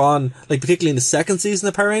later on, like particularly in the second season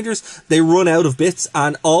of Power Rangers, they run out of bits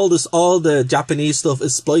and all the Japanese stuff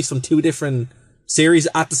is spliced from 2 different series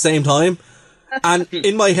at the same time. And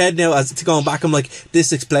in my head now, as to going back, I'm like,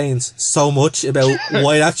 this explains so much about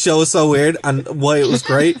why that show is so weird and why it was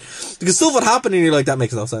great. Because stuff would happen and you're like, that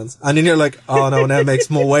makes no sense. And then you're like, oh no, now it makes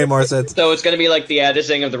way more sense. So it's going to be like the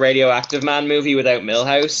editing of the Radioactive Man movie without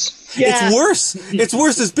Milhouse. Yeah. It's worse. It's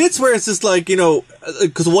worse. There's bits where it's just like,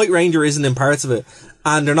 because White Ranger isn't in parts of it.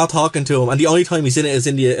 And they're not talking to him, and the only time he's in it is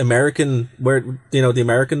in the American, the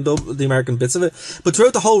American bits of it. But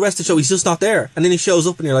throughout the whole rest of the show, he's just not there. And then he shows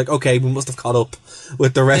up, and you're like, okay, we must have caught up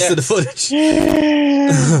with the rest of the footage.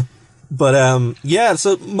 But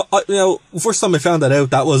so first time I found that out,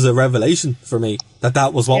 that was a revelation for me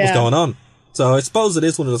that was what was going on. So I suppose it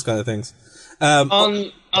is one of those kind of things.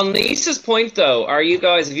 On Lisa's point, though, have you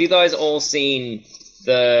guys all seen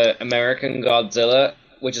the American Godzilla?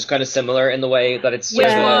 Which is kind of similar in the way that it's sort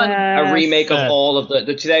of a remake of all of the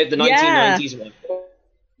 1990s one.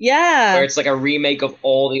 Yeah. Where it's like a remake of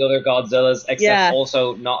all the other Godzillas, except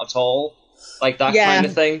also not at all. Like that kind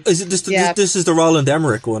of thing. Is it this is the Roland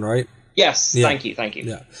Emmerich one, right? Yes, thank you.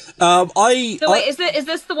 Yeah. Wait, is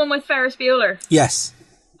this the one with Ferris Bueller? Yes.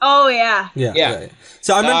 Oh, yeah. Yeah.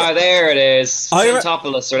 So I remember, there it is.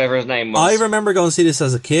 Santopoulos, or whatever his name was. I remember going to see this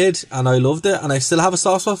as a kid, and I loved it, and I still have a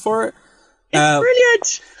soft spot for it. It's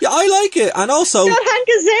brilliant. Yeah, I like it, and also got Hank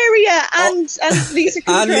Azaria and Lisa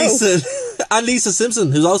Kudrow. and Lisa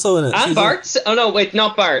Simpson, who's also in it. And Bart. Oh no, wait,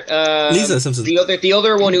 not Bart. Lisa Simpson. The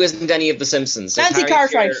other one who isn't any of the Simpsons. Nancy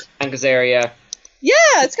Cartwright. Hank Azaria. Yeah,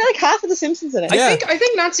 it's got like half of the Simpsons in it. I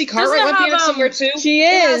think Nancy Cartwright might be in it somewhere too. She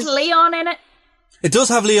is. It has Leon in it. It does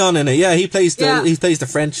have Leon in it. Yeah, he plays the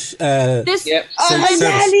French. Leon.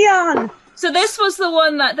 So this was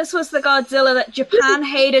the Godzilla that Japan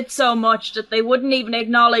hated so much that they wouldn't even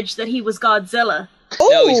acknowledge that he was Godzilla.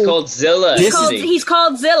 No, he's called Zilla. He's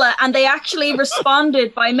called Zilla, and they actually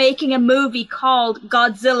responded by making a movie called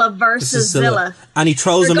Godzilla versus Zilla. And he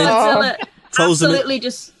throws him in. Godzilla absolutely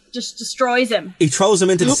just destroys him. He throws him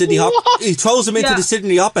into the Sydney the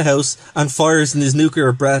Sydney Opera House and fires his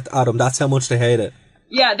nuclear breath at him. That's how much they hate it.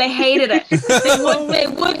 Yeah, they hated it. They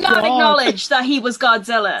would not acknowledge that he was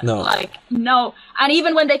Godzilla. No. And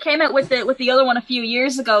even when they came out with the other one a few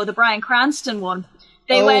years ago, the Bryan Cranston one,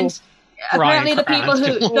 they went, apparently the people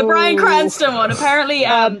the Bryan Cranston one, apparently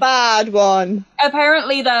bad one.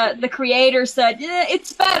 Apparently the creator said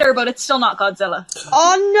it's better, but it's still not Godzilla.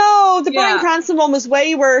 Oh no, the Bryan Cranston one was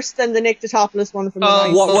way worse than the Nick Totopoulos one from the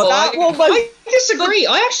 90s. I disagree.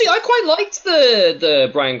 I quite liked the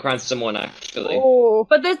Bryan Cranston one actually.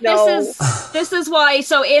 But this is why.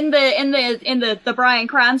 So in the Bryan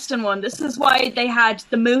Cranston one, this is why they had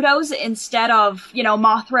the Mutos instead of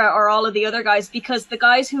Mothra or all of the other guys, because the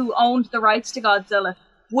guys who owned the rights to Godzilla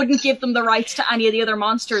wouldn't give them the rights to any of the other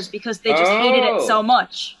monsters because they just hated it so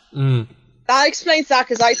much. That explains that,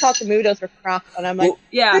 because I thought the Mutos were crap, and I'm like,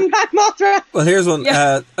 bring back Mothra. Well, here's one.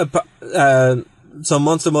 So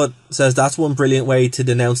Monster Mud says that's one brilliant way to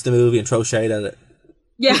denounce the movie and throw shade at it.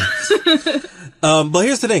 Yeah. But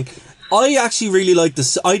here's the thing. I actually really like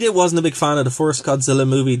this. Wasn't a big fan of the first Godzilla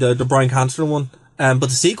movie, the Bryan Cranston one. But the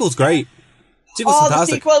sequel's great. The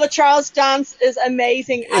sequel with Charles Dance is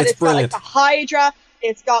amazing, and it's got like the Hydra,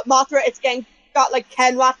 it's got Mothra, it's got like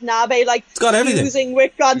Ken Watanabe it's got everything fusing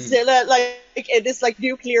with Godzilla, like it is like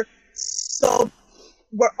nuclear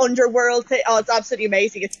underworld thing. Oh, it's absolutely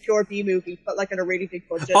amazing. It's a pure B movie, but like on a really big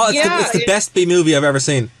budget. It's the best B movie I've ever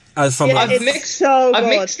seen. I've mixed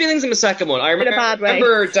feelings in the second one. I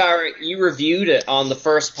remember, Dara, you reviewed it on the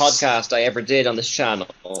first podcast I ever did on this channel.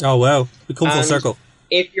 Oh wow, we come full circle.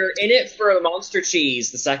 If you're in it for the monster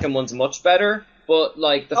cheese, the second one's much better. But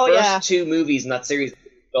like the first two movies in that series,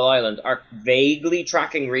 Skull Island, are vaguely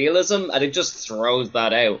tracking realism, and it just throws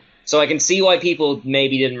that out. So I can see why people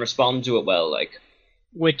maybe didn't respond to it well.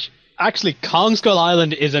 Which actually, Kong Skull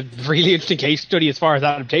Island is a really interesting case study as far as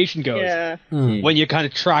adaptation goes. Yeah. When you kind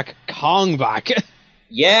of track Kong back.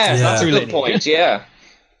 Yeah, that's a good point. Yeah.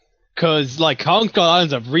 Because like Kong Skull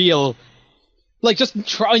Island's a real. Like, just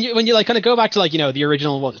when you like kind of go back to like the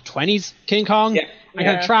original 20s King Kong, and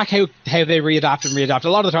kind of track how they readapted. A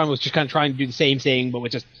lot of the time it was just kind of trying to do the same thing, but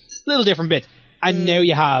with just little different bits. And now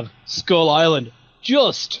you have Skull Island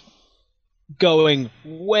just going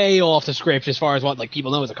way off the script as far as what like people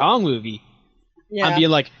know as a Kong movie, and being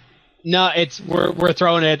like, no, we're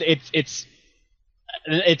throwing it. It's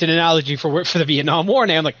an analogy for the Vietnam War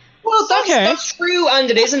now. I'm like. Well, that's true,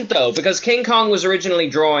 and it isn't, though, because King Kong was originally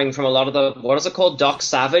drawing from a lot of the, what is it called, Doc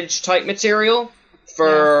Savage type material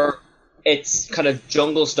for its kind of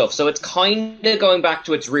jungle stuff. So it's kind of going back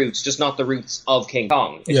to its roots, just not the roots of King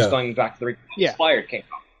Kong. It's just going back to the roots that inspired King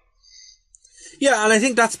Kong. Yeah, and I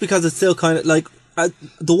think that's because it's still kind of like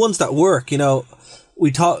the ones that work, the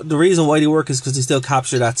reason why they work is because they still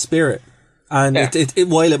capture that spirit. And it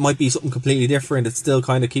while it might be something completely different, it's still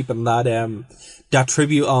kind of keeping that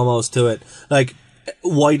tribute almost to it. Like,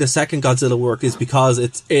 why the second Godzilla work is because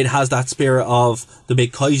it has that spirit of the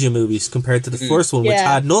big kaiju movies compared to the first one, which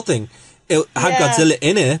had nothing. It had Godzilla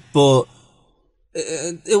in it, but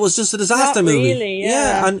it was just a disaster movie. Really,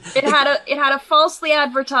 and it had a falsely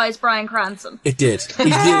advertised Bryan Cranston. It did. It did.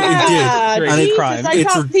 I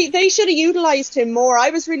thought they should have utilized him more. I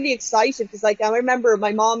was really excited because, like, I remember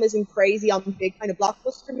my mom isn't crazy on big kind of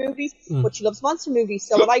blockbuster movies, but she loves monster movies.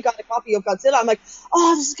 So when I got a copy of Godzilla, I'm like,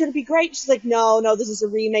 "Oh, this is going to be great." She's like, "No, this is a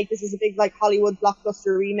remake. This is a big like Hollywood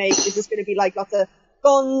blockbuster remake. This is going to be like lots of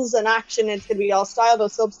guns and action, and it's going to be all style, no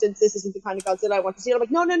substance. This isn't the kind of Godzilla I want to see." And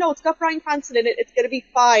I'm like, no, it's got Bryan Cranston in it. It's going to be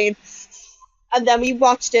fine. And then we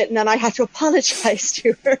watched it, and then I had to apologize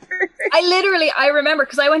to her. I remember,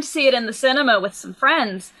 because I went to see it in the cinema with some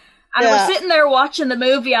friends, and I was sitting there watching the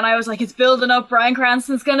movie, and I was like, it's building up, Bryan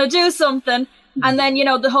Cranston's going to do something. And then,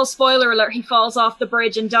 the whole spoiler alert, he falls off the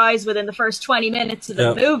bridge and dies within the first 20 minutes of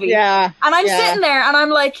the movie. Yeah. And I'm sitting there, and I'm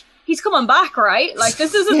like, he's coming back, right? Like,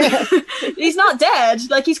 this isn't... he's not dead.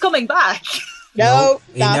 Like, he's coming back. No,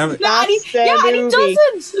 he never... and he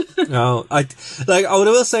doesn't. No, I what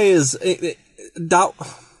I will say is that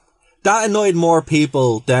annoyed more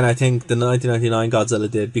people than I think the 1999 Godzilla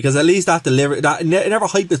did, because at least that delivered, it never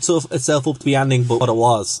hyped itself up to be anything but what it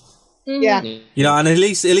was. Yeah. And at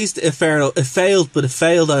least it failed, but it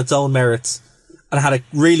failed on its own merits. And it had a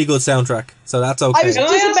really good soundtrack, so that's okay. I was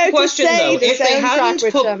just about to say the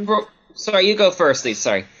soundtrack with Sorry, you go first, Lisa.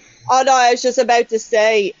 Sorry. Oh no, I was just about to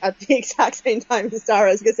say at the exact same time as Dara,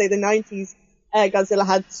 I was going to say the 90s Godzilla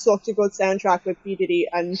had such a good soundtrack with P. Diddy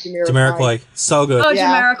and Jamiroquai. So good. Oh,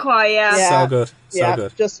 Jamiroquai, yeah. So good. So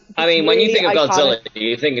good. Just when really you think of iconic. Godzilla,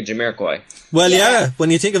 you think of Jamiroquai. Well, yeah.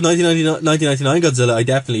 When you think of 1999 Godzilla, I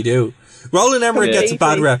definitely do. Roland Emmerich gets a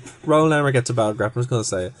bad rep. I'm just going to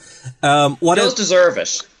say it. He does deserve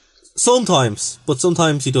it. Sometimes, but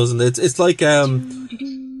sometimes he doesn't. It's like,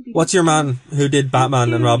 what's your man who did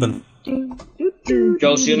Batman and Robin?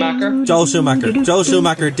 Joel Schumacher. Joel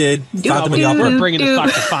Schumacher did Phantom of the Opera. We're bringing this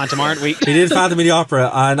back to Phantom, aren't we? He did Phantom of the Opera,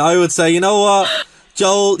 and I would say, you know what,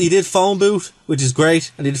 Joel, he did Phone Booth, which is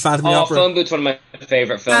great, and he did Phantom of the Opera. Phone Booth's one of my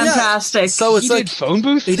favourite films. Fantastic. So it's He did Phone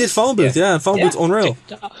Booth? He did Phone Booth, yeah, and Phone Booth's unreal.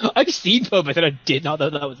 I've seen Phone Booth, and I did not know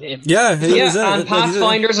that was him. Yeah, he was in it. And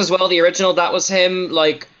Pathfinders as well, the original, that was him.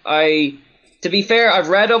 Like, to be fair, I've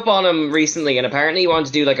read up on him recently, and apparently he wanted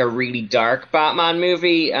to do like a really dark Batman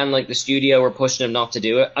movie, and like the studio were pushing him not to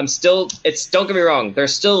do it. Don't get me wrong,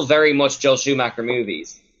 there's still very much Joel Schumacher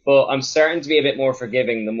movies, but I'm starting to be a bit more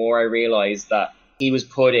forgiving the more I realise that he was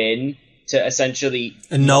put in to essentially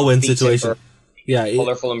a no-win situation. Yeah,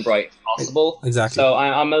 colourful and bright as possible. Exactly. So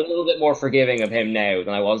I'm a little bit more forgiving of him now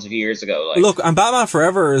than I was a few years ago. Like, look, and Batman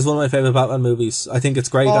Forever is one of my favourite Batman movies. I think it's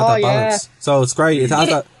great at that balance. So it's great. It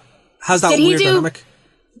has that weird dynamic.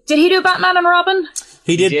 Did he do Batman and Robin?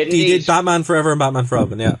 He did Batman Forever and Batman for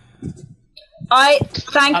Robin, yeah. I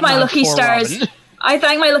thank my lucky stars. Robin. I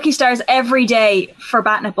thank my lucky stars every day for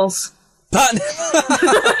bat nipples.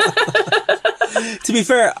 To be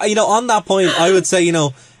fair, on that point, I would say,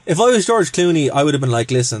 if I was George Clooney, I would have been like,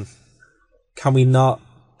 listen, can we not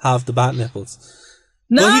have the bat nipples?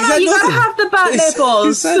 No, you gotta have the bat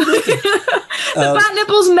nipples. The bat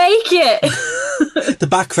nipples make it. The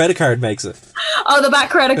bat credit card makes it. Oh, the bat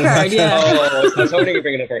credit card, yeah. Oh, I was hoping you'd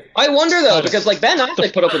bring it up here. I wonder though, because like Ben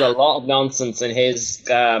Affleck put up with a lot of nonsense in his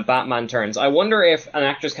Batman turns. I wonder if an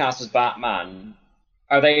actress cast as Batman,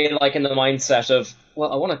 are they like in the mindset of,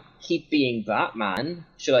 well, I want to keep being Batman.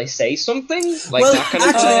 Should I say something? Like that kind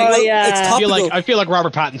of thing? It's topical. I feel like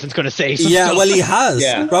Robert Pattinson's going to say something. Yeah, well, he has.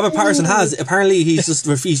 Yeah. Robert Pattinson has. Apparently,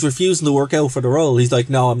 he's refusing to work out for the role. He's like,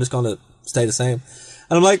 no, I'm just going to stay the same.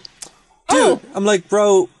 And I'm like, dude,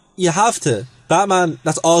 bro, you have to. Batman,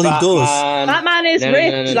 that's all he does. Batman is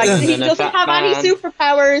rich. He doesn't have any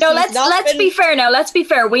superpowers. No, let's be fair now. Let's be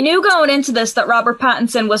fair. We knew going into this that Robert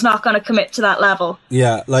Pattinson was not going to commit to that level.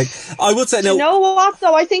 Yeah, like, I would say no. You know what,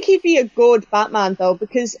 though? I think he'd be a good Batman, though,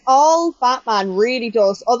 because all Batman really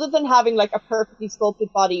does, other than having, like, a perfectly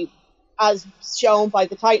sculpted body, as shown by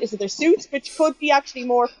the tightness of their suits, which could be actually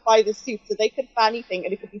morphed by the suit, so they could have anything,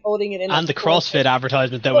 and it could be holding it in. And the CrossFit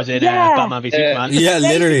advertisement that was in Batman v Superman. Yeah,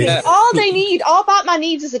 literally. All Batman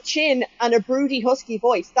needs is a chin and a broody, husky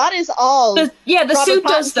voice. That is all. The suit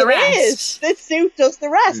does the rest. The suit does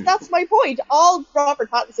the rest. That's my point. All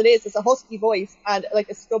Robert Pattinson is a husky voice and like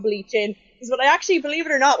a stubbly chin. Is what I actually, believe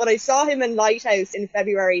it or not, when I saw him in Lighthouse in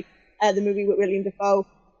February, the movie with William Dafoe,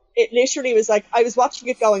 it literally was like, I was watching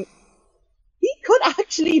it going, he could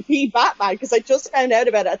actually be Batman, because I just found out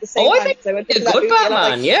about it at the same time. I think he's a good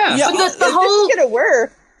Batman, yeah. But the whole gonna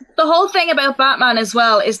work. The whole thing about Batman as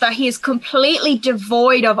well is that he is completely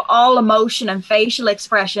devoid of all emotion and facial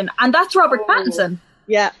expression, and that's Robert Pattinson.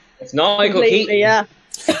 Yeah, it's not Michael Keaton. Yeah.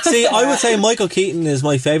 See, I would say Michael Keaton is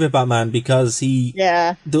my favourite Batman because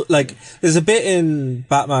there's a bit in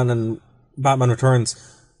Batman and Batman Returns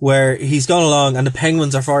where he's gone along and the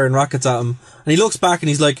Penguins are firing rockets at him, and he looks back and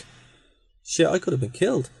he's like, shit, I could have been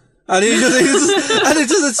killed. And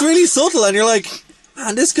it's really subtle, and you're like,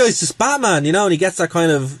 man, this guy's just Batman, and he gets that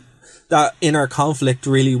kind of, that inner conflict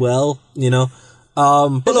really well,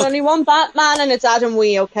 But there's only one Batman, and it's Adam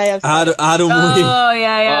Wee, okay? Adam Wee. Oh,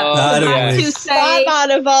 yeah. Adam Wee.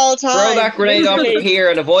 Batman of all time. Throw that grenade off here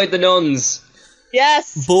and avoid the nuns.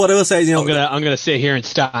 Yes. But what I will say is, I'm gonna sit here and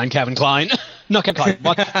stand Kevin Kline. Not Kevin Kline.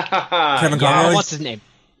 What? Kevin Conroy. What's his name?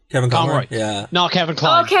 Kevin Conroy. Yeah. Not Kevin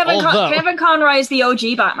Kline. Oh, Kevin Conroy is the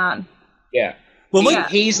OG Batman. Yeah. Well,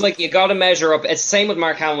 he's like, you gotta measure up. It's the same with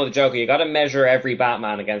Mark Hamill with the Joker. You gotta measure every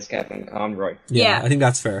Batman against Kevin Conroy. Yeah, I think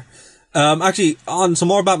that's fair. Actually, on some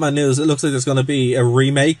more Batman news, it looks like there's going to be a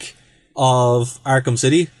remake of Arkham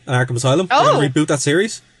City and Arkham Asylum. They're going to reboot that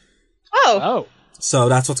series. Oh. So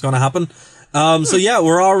that's what's going to happen. So yeah,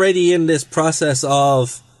 we're already in this process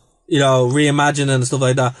of, reimagining and stuff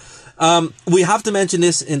like that. We have to mention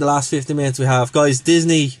this in the last 50 minutes we have. Guys,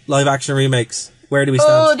 Disney live action remakes. Where do we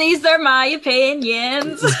stand? Oh, these are my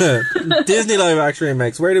opinions. Disney live action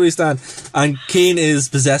remakes. Where do we stand? And Keen is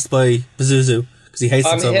possessed by Pazuzu because he hates it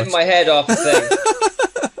so much. I'm hitting my head off the thing.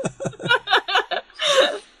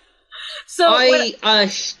 So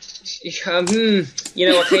you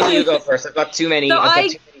know what? Can you go first? I've got too many. So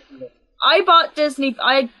I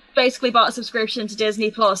basically bought a subscription to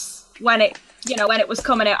Disney Plus when it was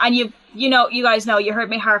coming out, and you guys know, you heard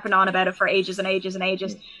me harping on about it for ages and ages and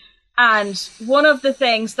ages. And one of the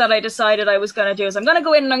things that I decided I was going to do is I'm going to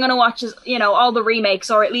go in and I'm going to watch, all the remakes,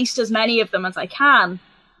 or at least as many of them as I can.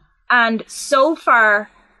 And so far,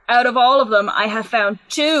 out of all of them, I have found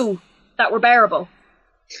 2 that were bearable.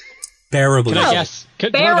 Bearable. Can I guess?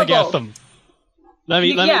 Can I guess them?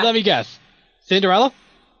 Let me guess. Cinderella?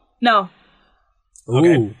 No.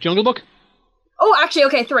 Okay. Ooh. Jungle Book? Oh, actually,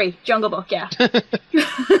 okay, 3. Jungle Book, yeah.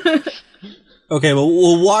 Okay,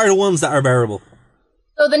 well, what are the ones that are bearable?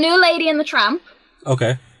 So the New Lady and the Tramp.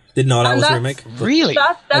 Okay. Didn't know that was a remake. Really?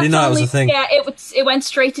 That's I didn't know that was a thing. Yeah, it went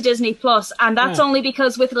straight to Disney Plus, and that's only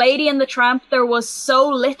because with Lady and the Tramp there was so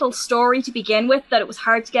little story to begin with that it was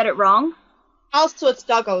hard to get it wrong. Also, it's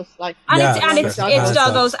doggos, like. And Yeah, it's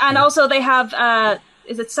doggos, and also they have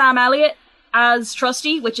is it Sam Elliott as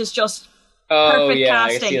Trusty, which is just perfect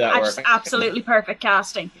casting. I can see that Just work. absolutely perfect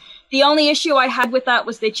casting. The only issue I had with that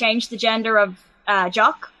was they changed the gender of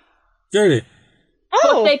Jock. Really?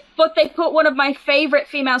 Oh. But they put one of my favourite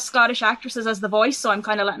female Scottish actresses as the voice, so I'm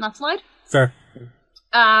kind of letting that slide. Fair.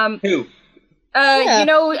 Who? You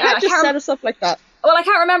know, I just set us up like that. well, I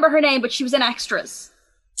can't remember her name, but she was in Extras.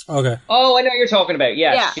 Okay. Oh, I know what you're talking about.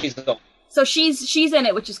 Yeah, Yeah. she's the... So she's in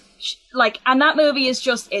it, which is like, and that movie is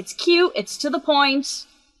just, it's cute, it's to the point,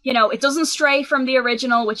 you know, it doesn't stray from the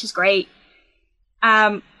original, which is great.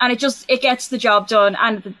 And it gets the job done,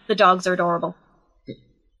 and the dogs are adorable.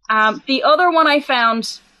 The other one I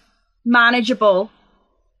found manageable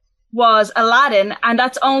was Aladdin, and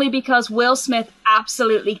that's only because Will Smith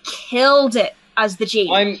absolutely killed it as the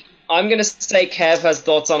genie. I'm gonna say Kev has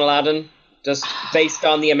thoughts on Aladdin, just based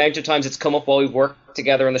on the amount of times it's come up while we've worked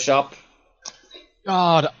together in the shop.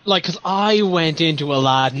 God, like, because I went into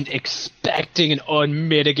Aladdin expecting an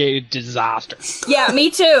unmitigated disaster. Yeah,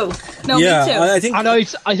 me too. No, Yeah, me too. I think. And I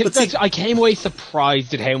think But see- I came away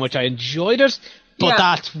surprised at how much I enjoyed it, but Yeah.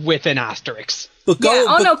 that's with an asterisk. But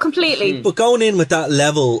no, completely. But going in with that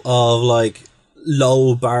level of like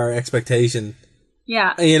low bar expectation,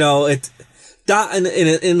 Yeah. you know, that in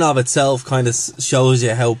and of itself kind of shows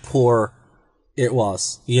you how poor it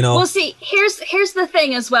was. You know. Well, see, here's the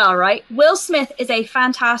thing as well, right? Will Smith is a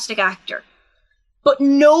fantastic actor, but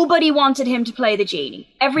nobody wanted him to play the genie.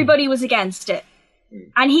 Everybody was against it.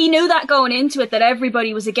 And he knew that going into it, that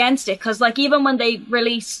everybody was against it, because like even when they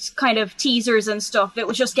released kind of teasers and stuff, it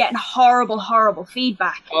was just getting horrible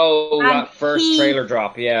feedback. Oh, And that first trailer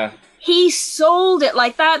drop, yeah. He sold it.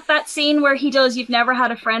 Like that scene where he does "You've Never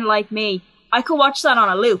Had a Friend Like Me." I could watch that on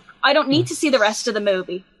a loop. I don't need to see the rest of the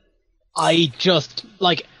movie. I just,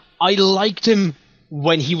 like, I liked him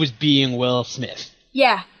when he was being Will Smith.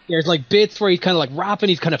 Yeah. There's like bits where he's kind of like rapping,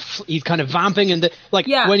 he's kind of vamping, and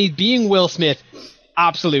when he's being Will Smith,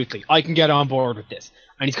 absolutely, I can get on board with this.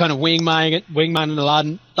 And he's kind of wingman in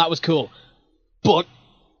Aladdin. That was cool. But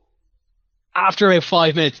after about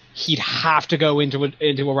 5 minutes, he'd have to go into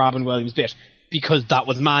a Robin Williams bit because that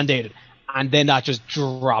was mandated, and then that just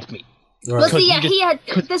dropped me. Well, see, yeah,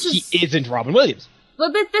 he isn't Robin Williams.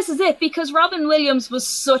 Well, this is it, because Robin Williams was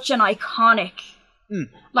such an iconic.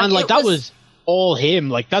 Like, that was all him.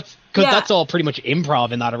 Like, that's all pretty much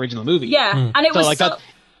improv in that original movie. Yeah, and it was like that.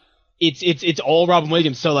 It's all Robin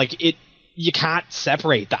Williams. So like you can't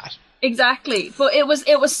separate that. Exactly, but it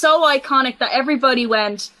was so iconic that everybody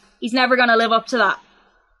went, he's never going to live up to that.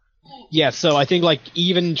 Yeah, so I think like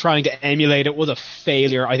even trying to emulate it was a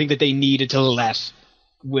failure. I think that they needed to let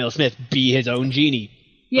Will Smith be his own genie.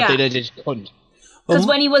 Yeah, but they just couldn't. Because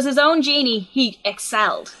when he was his own genie, he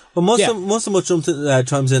excelled. But most of what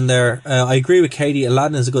chimes in there, I agree with Katie.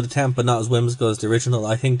 Aladdin is a good attempt, but not as whimsical as the original.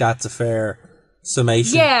 I think that's a fair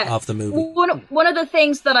summation of the movie. One of the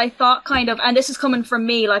things that I thought kind of, and this is coming from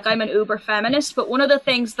me, like I'm an uber feminist, but one of the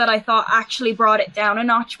things that I thought actually brought it down a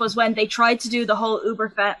notch was when they tried to do the whole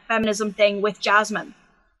uber feminism thing with Jasmine.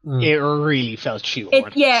 It really felt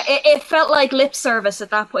shoehorned. It felt like lip service at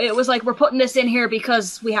that point. It was like, we're putting this in here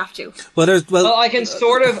because we have to. Well, I can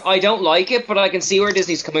I don't like it, but I can see where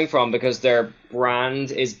Disney's coming from because their brand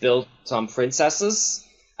is built on princesses.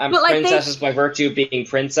 And princesses, by virtue of being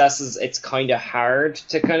princesses, it's kind of hard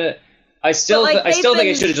to kind of... I still think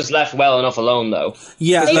it should have just left well enough alone, though.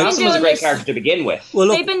 Yeah, Jasmine was a great character to begin with. Well,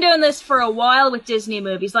 they've been doing this for a while with Disney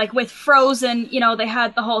movies. Like with Frozen, you know, they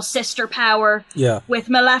had the whole sister power. Yeah. With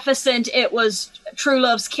Maleficent, it was true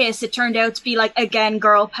love's kiss. It turned out to be like, again,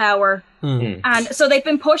 girl power. And so they've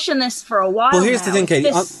been pushing this for a while. Well, here's the thing,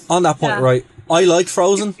 Katie. On that point, right? I liked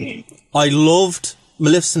Frozen. I loved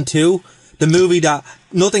Maleficent 2. The movie that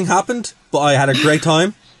nothing happened, but I had a great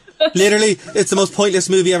time. Literally, it's the most pointless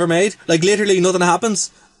movie ever made. Like, literally, nothing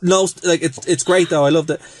happens. No, like, it's great, though. I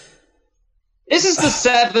loved it. This is the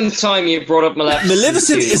 7th time you brought up Maleficent.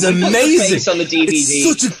 Maleficent is amazing. On the DVD.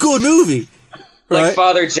 It's such a good movie. Like right?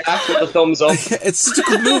 Father Jack with a thumbs up. It's such a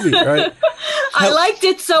good movie, right? I liked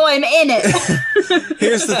it, so I'm in it.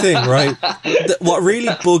 Here's the thing, right? What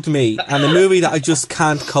really bugged me, and the movie that I just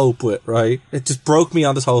can't cope with, right? It just broke me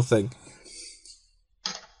on this whole thing.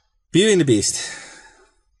 Beauty and the Beast.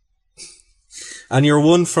 and you're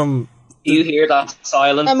one from... Do you hear that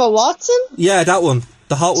silence? Emma Watson? Yeah, that one.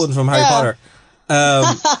 The hot one from Harry Potter.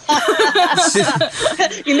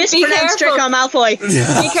 You mispronounced Draco Malfoy.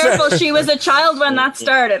 Be careful, she was a child when that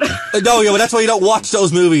started. No, yeah, but that's why you don't watch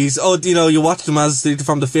those movies. Oh, you know, you watch them as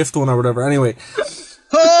from the 5th one or whatever. Anyway.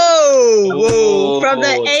 Whoa! From the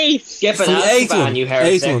 8th. Skipping From the 8th one. you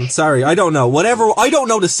heretic. 8th one. Sorry, I don't know. Whatever. I don't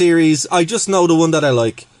know the series. I just know the one that I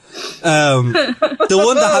like.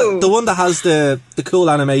 The one that has the cool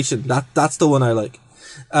animation. That's the one I like.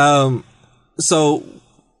 So.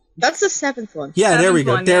 That's the 7th one. Yeah, there we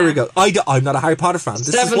go. There we go. I'm not a Harry Potter fan. This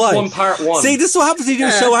is why. 7th one, part 1. See, this is what happens when you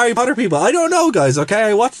do show Harry Potter people. I don't know, guys, okay?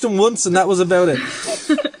 I watched them once and that was about it.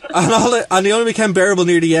 and they only became bearable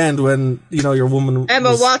near the end when, you know, your woman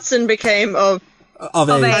Emma Watson became of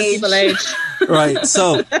age. Right,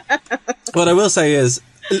 so, what I will say is,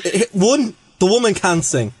 the woman can't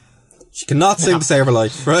sing. She cannot sing to save her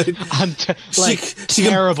life, right? And,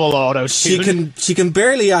 terrible auto-tune. She can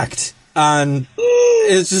barely act. And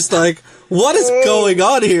it's just like, what is going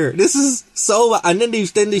on here? This is so... And then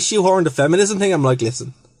they shoehorn the feminism thing. I'm like,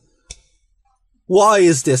 listen, why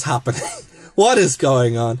is this happening? What is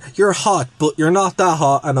going on? You're hot, but you're not that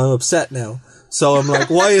hot, and I'm upset now. So I'm like,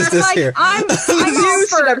 why is this here? I'm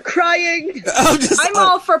crying. I'm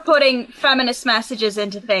all for putting feminist messages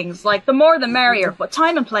into things. Like, the more the merrier, but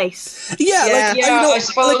time and place. I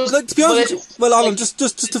suppose. to be honest, Alan, just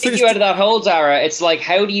to finish. You out of that hole, Dara. It's like,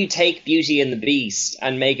 how do you take Beauty and the Beast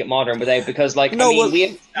and make it modern without? Because, like, we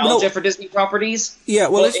have nostalgia for Disney properties. Yeah,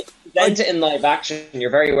 well, if you present it in live action, you're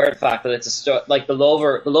very aware of the fact that it's like the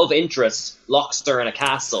love interest locks her in a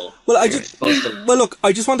castle. Well, I just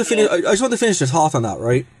want to finish. I just want to finish the thought on that,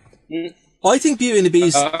 right? I think Beauty and the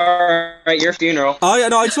Beast. Alright, your funeral. I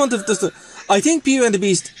just want to. I think Beauty and the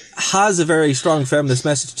Beast has a very strong feminist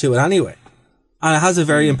message to it anyway, and it has a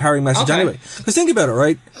very empowering message anyway. Because think about it,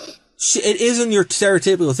 right? It isn't your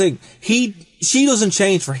stereotypical thing. She doesn't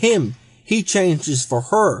change for him. He changes for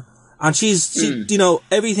her. And she, you know,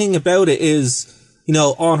 everything about it is, you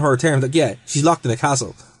know, on her terms. Like, yeah, she's locked in a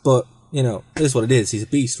castle, but, you know, it is what it is. He's a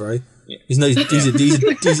beast, right? Yeah. He's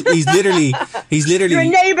literally. You're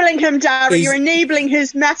enabling him, Dara. You're enabling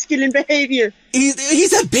his masculine behavior.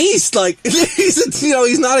 He's a beast. Like,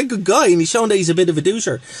 he's not a good guy, and he's shown that he's a bit of a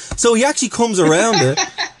doucher. So he actually comes around it,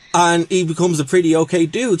 and he becomes a pretty okay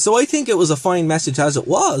dude. So I think it was a fine message as it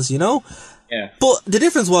was, you know? Yeah. But the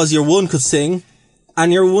difference was your one could sing,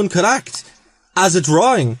 and your one could act as a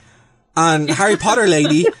drawing. And Harry Potter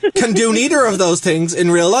lady can do neither of those things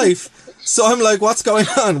in real life. So I'm like, what's going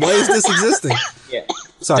on? Why is this existing? Yeah.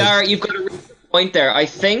 Sorry. Dara, you've got a really good point there. I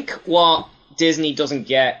think what Disney doesn't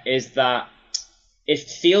get is that it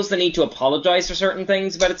feels the need to apologize for certain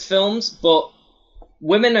things about its films, but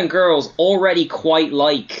women and girls already quite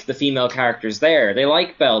like the female characters there. They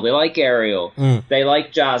like Belle, they like Ariel, they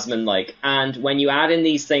like Jasmine, and when you add in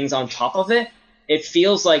these things on top of it, it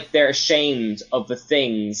feels like they're ashamed of the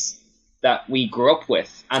things that we grew up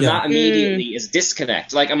with, and that immediately is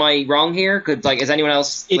disconnect. Like, am I wrong here? Is anyone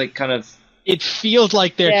else kind of? It feels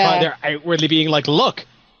like they're outwardly being like, look,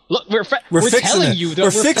 we're telling you that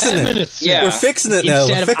we're fixing feminists. it. Yeah, we're fixing it now.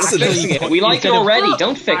 We're fixing it. We like it already.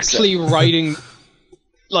 Don't fix it. Actually, writing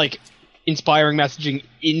inspiring messaging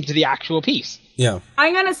into the actual piece. Yeah,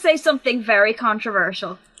 I'm gonna say something very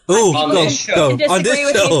controversial. Oh, on this show. Disagree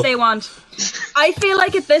with me if they want. I feel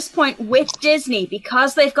like at this point with Disney,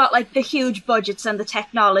 because they've got the huge budgets and the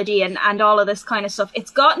technology and all of this kind of stuff,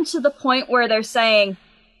 it's gotten to the point where they're saying,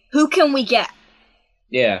 who can we get?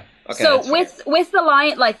 Yeah. Okay, so with the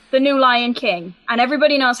Lion, the new Lion King, and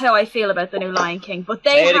everybody knows how I feel about the new Lion King, but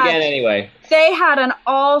they had again anyway. They had an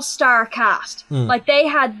all-star cast. They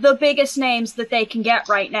had the biggest names that they can get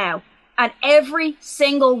right now, and every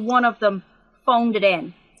single one of them phoned it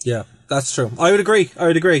in. Yeah, that's true. I would agree.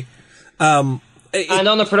 And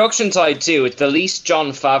on the production side too, it's the least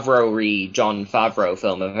Jon Favreau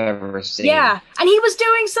film I've ever seen. Yeah, and he was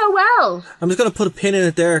doing so well. I'm just going to put a pin in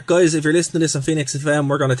it there. Guys, if you're listening to this on Phoenix FM,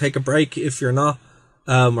 we're going to take a break. If you're not,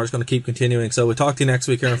 we're just going to keep continuing. So we'll talk to you next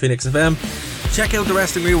week here on Phoenix FM. Check out the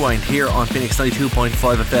Wrestling Rewind here on Phoenix 92.5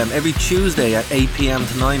 FM every Tuesday at 8 p.m.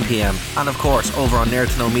 to 9 p.m. And of course, over on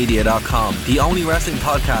nerdtoknowmedia.com, the only wrestling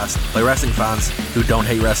podcast by wrestling fans who don't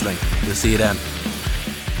hate wrestling. We'll see you then.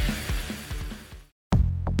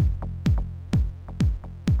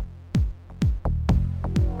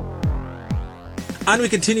 And we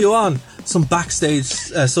continue on. Some backstage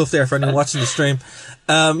stuff there for anyone watching the stream.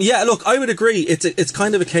 Yeah, look, I would agree. It's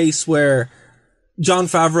kind of a case where Jon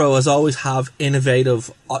Favreau has always have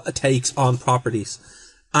innovative takes on properties.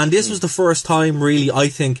 And this was the first time, really, I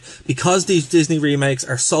think, because these Disney remakes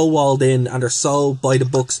are so walled in and are so by the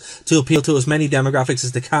books to appeal to as many demographics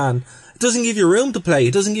as they can, it doesn't give you room to play.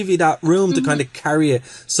 It doesn't give you that room to kind of carry it.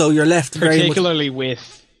 So you're left particularly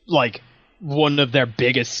with, like, one of their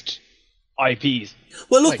biggest IPs.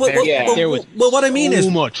 Well, look, what I mean is,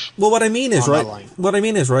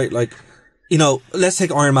 like, you know, let's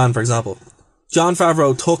take Iron Man, for example. Jon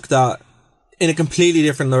Favreau took that in a completely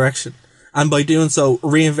different direction. And by doing so,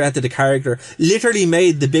 reinvented the character, literally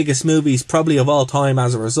made the biggest movies probably of all time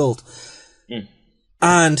as a result.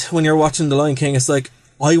 And when you're watching The Lion King, it's like,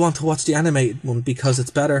 I want to watch the animated one because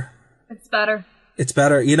it's better. It's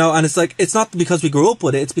better, you know, and it's like, it's not because we grew up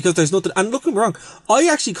with it, it's because there's nothing, and don't get me wrong, I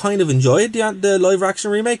actually kind of enjoyed the live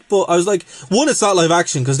action remake, but I was like, one, it's not live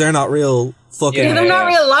action because they're not real fucking... they're not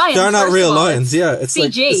real lions. They're not real lions, yeah. It's CG.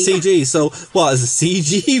 Like it's CG, so what, is a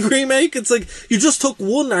CG remake? It's like, you just took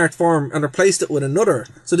one art form and replaced it with another,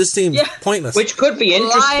 so this seems pointless. Which could be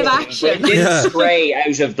interesting. Live action. It didn't stray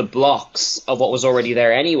out of the blocks of what was already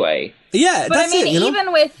there anyway. Yeah, but that's I mean, it, you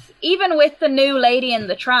know? Even with the new Lady and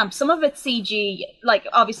the Tramp, some of it's CG, like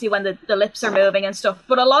obviously when the lips are moving and stuff,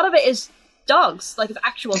 but a lot of it is dogs, like it's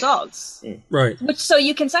actual dogs. Right. Which, so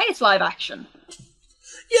you can say it's live action.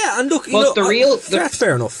 Yeah, and look, that's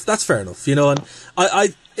fair enough. That's fair enough, you know, and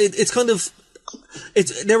it's kind of,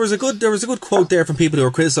 there was a good quote there from people who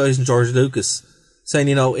were criticising George Lucas, saying,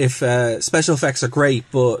 you know, if special effects are great,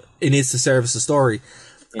 but it needs to service the story.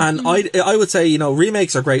 And I would say, you know,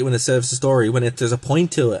 remakes are great when it serves the story, when there's a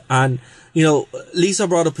point to it. And, you know, Lisa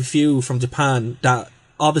brought up a few from Japan that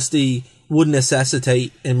obviously would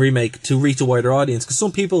necessitate in remake to reach a wider audience. Because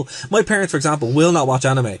some people, my parents, for example, will not watch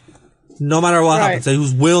anime. No matter what happens. They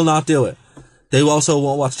will not do it. They also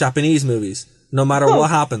won't watch Japanese movies, no matter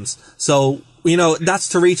what happens. So, you know, that's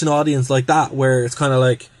to reach an audience like that, where it's kind of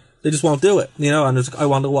like, they just won't do it, you know, and I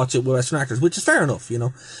want to watch it with Western actors, which is fair enough, you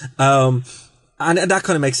know. And that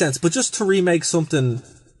kind of makes sense. But just to remake something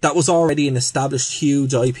that was already an established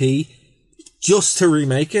huge IP, just to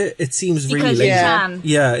remake it, it seems really lazy.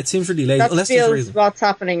 Yeah, it seems really lazy. That unless feels there's a reason. What's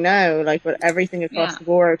happening now, like with everything across the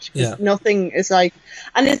board. Yeah. Nothing is like,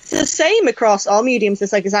 and it's the same across all mediums.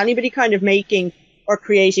 It's like, is anybody kind of making or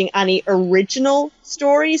creating any original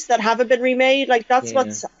stories that haven't been remade? Like that's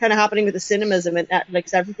what's kind of happening with the cinemas and with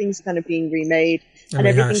Netflix. Everything's kind of being remade. And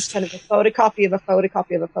everything's kind of a photocopy of a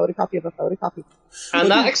photocopy of a photocopy of a photocopy. And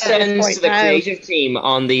that extends to the creative team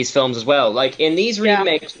on these films as well. Like, in these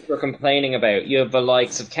remakes we're complaining about, you have the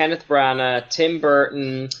likes of Kenneth Branagh, Tim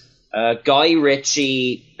Burton, Guy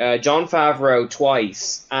Ritchie, Jon Favreau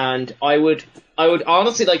twice. And I would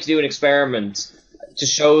honestly like to do an experiment to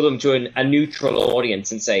show them to a neutral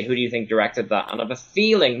audience and say, who do you think directed that? And I have a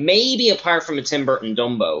feeling, maybe apart from a Tim Burton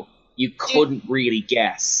Dumbo, you couldn't really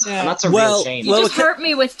guess. And that's a real shame. You just hurt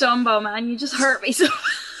me with Dumbo, man. You just hurt me so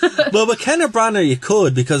Well, with Kenneth Branagh you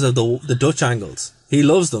could, because of the Dutch angles. He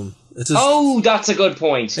loves them. It's just, that's a good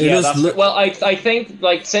point. Yeah, well, I think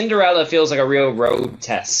like Cinderella feels like a real road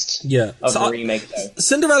test of the remake though.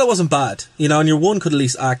 Cinderella wasn't bad, you know, and your one could at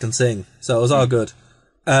least act and sing, so it was all good.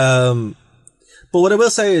 But what I will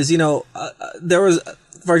say is, you know, there was,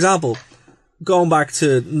 for example, going back to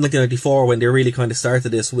 1994 when they really kind of started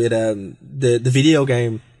this with the video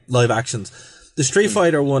game live actions. The Street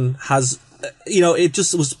Fighter one has, you know, it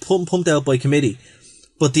just was pumped out by committee.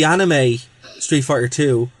 But the anime Street Fighter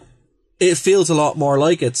 2, it feels a lot more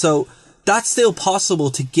like it. So that's still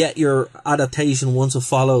possible to get your adaptation once it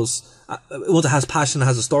follows, once it has passion,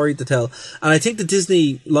 has a story to tell. And I think the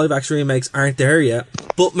Disney live action remakes aren't there yet.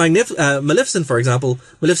 But Maleficent, for example,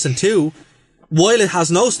 Maleficent 2, while it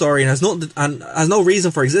has no story and has no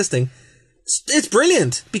reason for existing, it's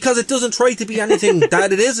brilliant because it doesn't try to be anything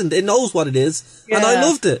that it isn't. It knows what it is, and I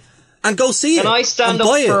loved it. And go see it. Can I stand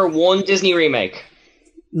up for one Disney remake?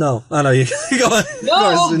 No, I know you. Go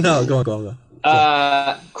on. No, go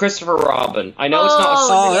on. Christopher Robin. I know it's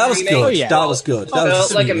not. That was good. Yeah. That was good. That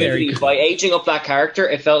felt like a movie. By aging up that character,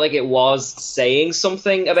 it felt like it was saying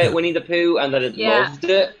something about Winnie the Pooh, and that it loved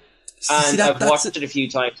it. And I've watched it a few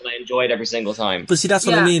times and I enjoy it every single time. But see, that's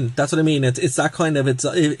what I mean. That's what I mean. It's that kind of,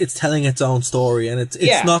 it's telling its own story, and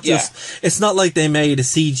it's not just, it's not like they made a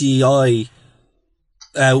CGI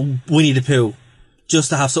Winnie the Pooh just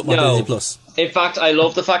to have something on Disney Plus. In fact, I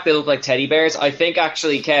love the fact they look like teddy bears. I think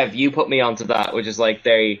actually, Kev, you put me onto that, which is like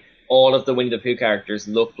all of the Winnie the Pooh characters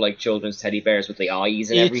look like children's teddy bears with the eyes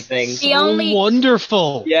and everything.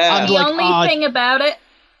 Wonderful. Yeah. The only thing about it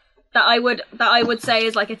that I would say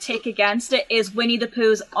is like a tick against it is Winnie the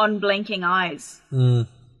Pooh's unblinking eyes. Because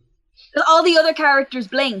all the other characters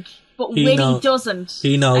blink, but Winnie doesn't.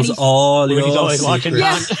 He knows all your secrets.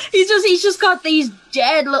 Yeah, he's just got these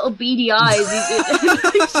dead little beady eyes.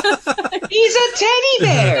 He's a teddy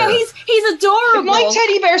bear. Yeah, he's adorable. If my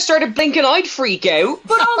teddy bear started blinking, I'd freak out.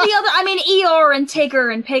 But all the other, I mean, Eeyore and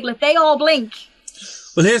Tigger and Piglet, they all blink.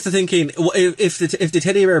 Well, here's the thing, Keen. If the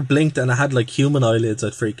teddy bear blinked and it had like human eyelids,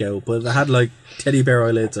 I'd freak out. But if it had like teddy bear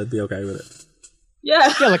eyelids, I'd be okay with it.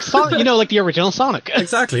 Yeah, like Sonic, like the original Sonic.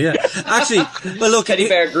 Exactly, yeah. Actually, well, look, teddy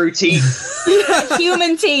bear grew teeth,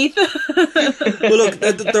 human teeth. Well, look,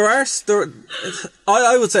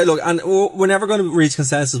 I would say, look, and we're never going to reach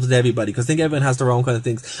consensus with everybody because I think everyone has their own kind of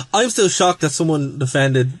things. I'm still shocked that someone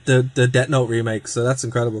defended the Death Note remake, so that's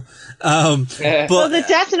incredible. But the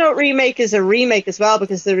Death Note remake is a remake as well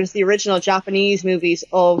because there was the original Japanese movies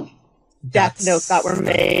of Death Note that were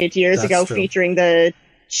made years ago, featuring the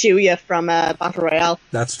Shuya from Battle Royale.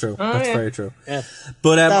 That's true. Oh, that's yeah. very true. Yeah.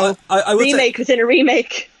 But I would remake within a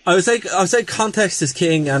remake. I would say context is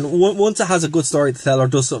king, and once it has a good story to tell or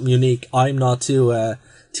does something unique, I'm not too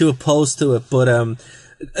opposed to it. But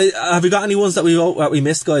have you got any ones that we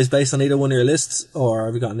missed, guys, based on either one of your lists, or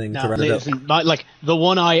have you got anything to round it up? Like the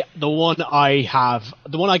one I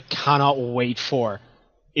cannot wait for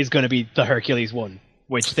is going to be the Hercules one,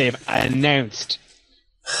 which they've announced.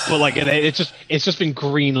 But like it's just been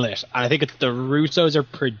greenlit, and I think it's the Russos are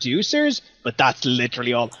producers, but that's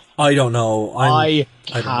literally all. I don't know. I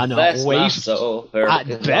cannot wait.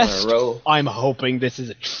 At best, I'm hoping this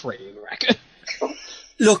is a train wreck.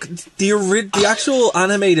 Look, the actual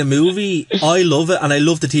animated movie, I love it, and I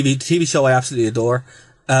love the TV show. I absolutely adore.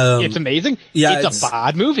 It's amazing. Yeah, it's a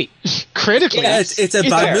bad movie. Critically, yeah, it's a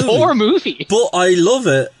bad movie. Poor movie. But I love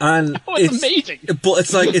it, and it's amazing. But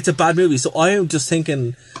it's like it's a bad movie, so I am just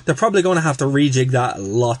thinking they're probably going to have to rejig that a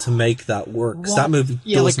lot to make that work. Because that movie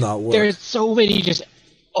does not work. There's so many just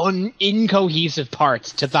incohesive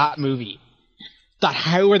parts to that movie. That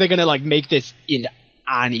how are they going to make this in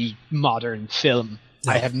any modern film?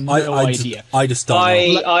 I have no idea. I just don't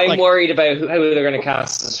know. I'm worried about how they're going to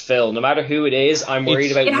cast this film. No matter who it is, I'm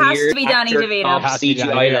worried about weird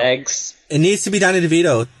CGI legs. It needs to be Danny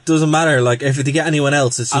DeVito. Doesn't matter. If they get anyone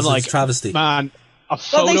else, it's just a travesty. Man, a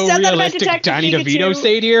photorealistic Danny DeVito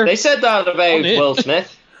stayed here. They said that about Will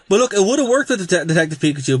Smith. Well, look, it would have worked with Detective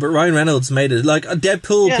Pikachu, but Ryan Reynolds made it like a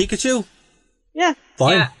Deadpool Pikachu. Yeah.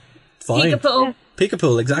 Fine.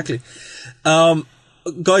 Pikachu, exactly.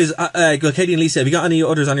 Guys, Katie and Lisa, have you got any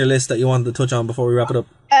others on your list that you wanted to touch on before we wrap it up?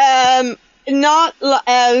 Not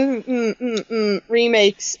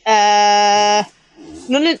remakes.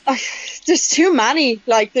 There's too many.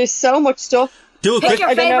 There's so much stuff. Do it quick.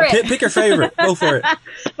 Pick your favorite. Go for it.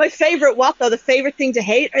 My favorite what though? The favorite thing to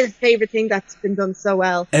hate or the favorite thing that's been done so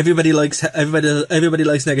well? Everybody likes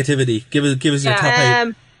negativity. Give us your top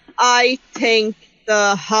 8. I think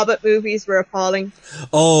the Hobbit movies were appalling.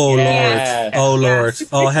 Oh Lord!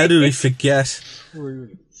 Oh, how do we forget?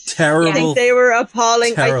 Terrible. I think they were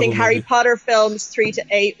appalling. I think Harry movie. Potter films 3 to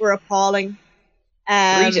 8 were appalling.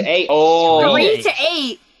 3 to 8. Oh, 3 to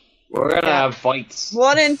 8. We're gonna have fights.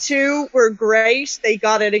 1 and 2 were great. They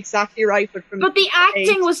got it exactly right, but the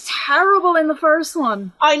acting was terrible in the first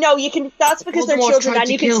one. I know you can. That's because they're children, and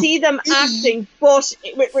you can see them acting. But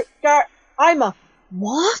I'm a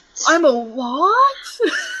what?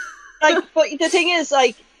 But the thing is,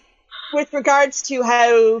 with regards to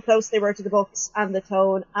how close they were to the books and the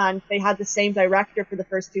tone, and they had the same director for the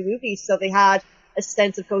first 2 movies, so they had a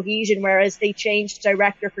sense of cohesion, whereas they changed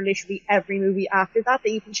director for literally every movie after that.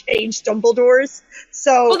 They even changed Dumbledore's.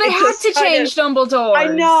 So they had to change Dumbledore. I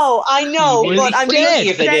know, but I'm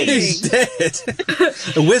He's dead.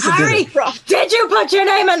 The wizard Harry, did you put your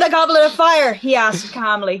name in the Goblet of Fire? He asked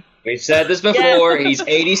calmly. We've said this before. Yeah. He's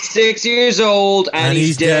 86 years old and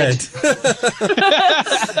he's dead.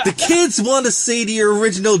 The kids want to see the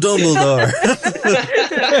original Dumbledore.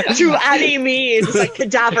 To any means,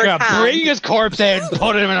 cadaver can. Bring his corpse in,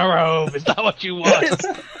 put him in a robe. Is that what you want?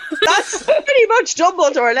 That's pretty much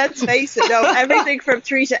Dumbledore, let's face it. No, everything from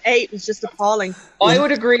 3 to 8 was just appalling. I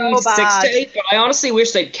would agree 6 to 8, but I honestly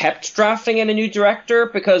wish they'd kept drafting in a new director,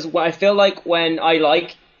 because I feel like when I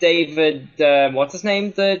like David, what's his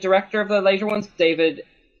name? The director of the later ones? David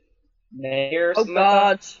Mayer? Oh,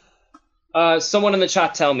 God. Someone in the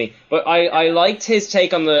chat tell me. But I liked his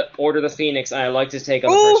take on the Order of the Phoenix, and I liked his take on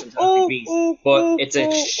the First Fantastic Beasts. But it's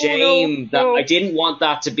a shame that I didn't want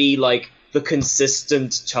that to be, the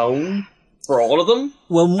consistent tone for all of them.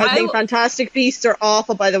 I think Fantastic Beasts are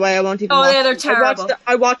awful, by the way. I won't even yeah, they're terrible.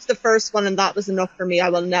 I watched the first one and that was enough for me. I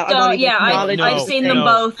won't even acknowledge them. I've seen them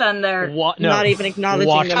both and they're not even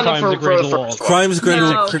acknowledging them. Crimes of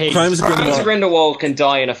Grindelwald can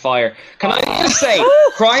die in a fire. Can I just say,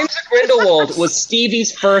 Crimes of Grindelwald was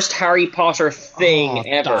Stevie's first Harry Potter thing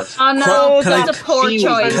ever. Oh no, that's a poor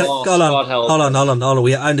choice. Hold on.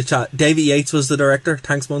 I'm the chat. David Yates was the director.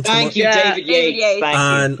 Thanks, Monty. Thank you, David Yates.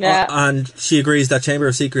 And she agrees that Chamber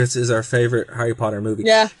of Secrets is our favourite Harry Potter movie.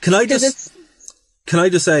 Yeah. Can I just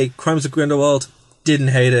say, Crimes of Grindelwald, didn't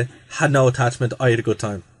hate it, had no attachment, I had a good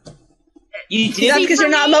time. You did? Because you're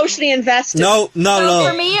not emotionally invested. No.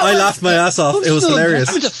 I laughed my ass off. It was hilarious.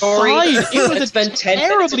 It's been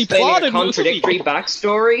terribly plotted, a contradictory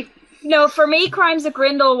backstory. No, for me, Crimes of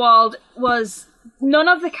Grindelwald was... None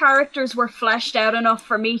of the characters were fleshed out enough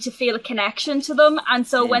for me to feel a connection to them, and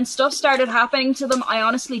so when stuff started happening to them, I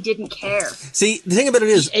honestly didn't care. See, the thing about it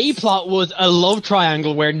is... The A-plot was a love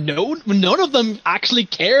triangle where none of them actually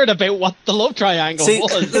cared about what the love triangle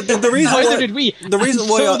was. The reason Neither did we. The reason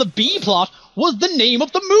why the B-plot was the name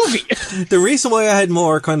of the movie. The reason why I had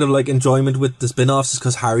more kind of like enjoyment with the spin-offs is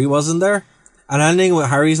because Harry wasn't there, and anything with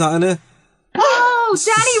Harry's not in it. Oh,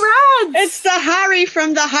 Danny Rand! It's the Harry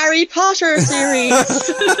from the Harry Potter series.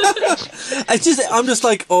 I'm just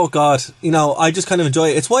like, oh god, I just kind of enjoy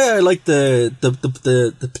it. It's why I like the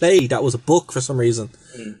play that was a book for some reason.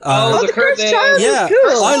 The Cursed Child. Yeah,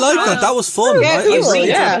 cool. I like that. That was fun.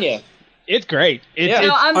 It's great.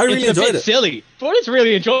 I really enjoyed it. Silly, but it's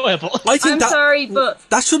really enjoyable. Sorry, but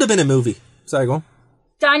that should have been a movie. Sorry, go on.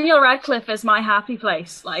 Daniel Radcliffe is my happy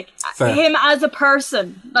place. Like, him as a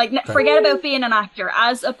person. Like, forget about being an actor.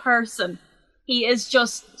 As a person, he is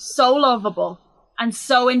just so lovable and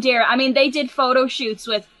so endearing. I mean, they did photo shoots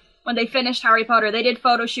when they finished Harry Potter, they did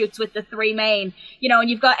photo shoots with the three main, and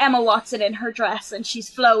you've got Emma Watson in her dress and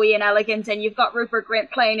she's flowy and elegant, and you've got Rupert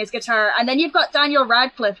Grint playing his guitar, and then you've got Daniel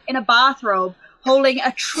Radcliffe in a bathrobe holding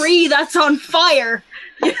a tree that's on fire.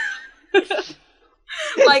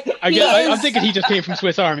 I'm thinking he just came from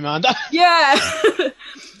Swiss Army Man. Yeah.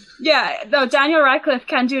 Yeah, no, Daniel Radcliffe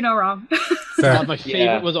can do no wrong. My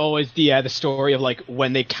favorite was always the story of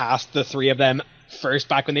when they cast the three of them first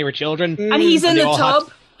back when they were children. And he's in the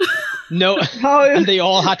tub. And they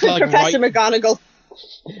all had to Professor McGonagall.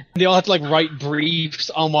 They all had to write briefs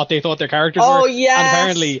on what they thought their characters were. Oh, yes. And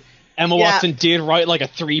apparently Emma Watson did write a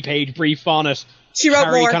 3-page brief on it. She wrote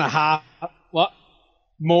Harry more. Kind of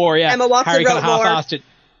more, yeah. Emma Watson Harry wrote kind of half-assed it.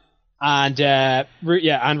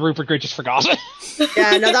 And Rupert Grint just forgot it.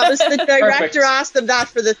 Yeah, no, that was the director asked them that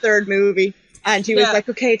for the third movie. And he was like,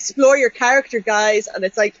 okay, explore your character, guys. And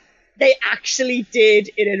it's they actually did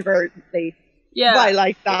inadvertently. Yeah. I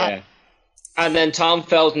like that. Yeah. And then Tom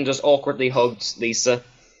Felton just awkwardly hugged Lisa.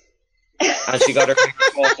 And she got her finger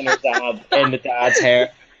caught in her dad, in the dad's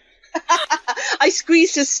hair. I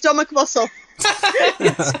squeezed his stomach muscle.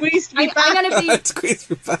 Squeezed me back.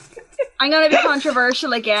 I'm going to be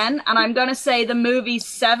controversial again, and I'm going to say the movies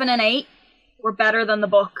 7 and 8 were better than the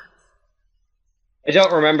book. I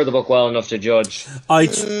don't remember the book well enough to judge.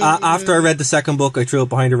 After I read the second book, I threw it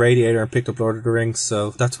behind a radiator and picked up Lord of the Rings,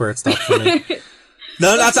 so that's where it stopped for me.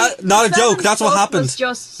 No, that's not a joke. That's what happened.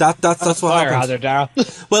 That's what happened.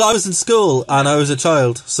 Well, I was in school and I was a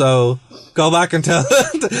child, so go back and tell,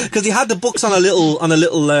 because he had the books on a little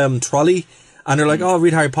trolley, and they're like, "Oh,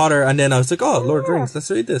 read Harry Potter," and then I was like, "Oh, Lord of the Rings,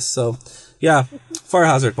 let's read this." So, yeah, Fire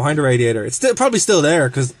Hazard behind a radiator. It's probably still there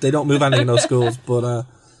because they don't move anything in those schools, but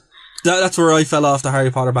that's where I fell off the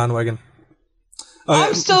Harry Potter bandwagon.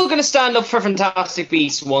 I'm still going to stand up for Fantastic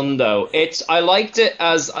Beasts 1, though. I liked it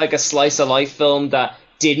as a slice of life film that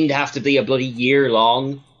didn't have to be a bloody year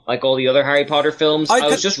long like all the other Harry Potter films. I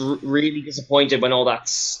was just really disappointed when all that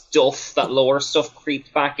lore stuff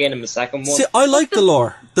creeped back in the second one. See, I like the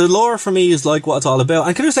lore. The lore for me is what it's all about.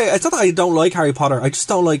 And can I say, it's not that I don't like Harry Potter, I just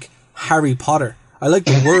don't like Harry Potter. I like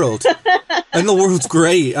the world. I think the world's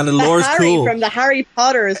great and the lore's cool. From the Harry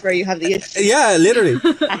Potter is where you have the issue. Yeah, literally.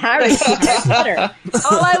 Harry Potter.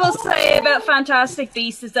 All I will say about Fantastic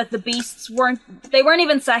Beasts is that the beasts weren't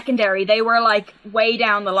even secondary. They were way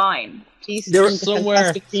down the line. They were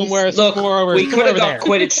somewhere over. We could have got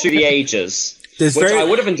Quidditch through the ages. I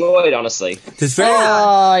would have enjoyed, honestly. There's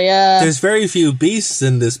very few beasts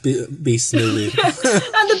in this Beast movie. And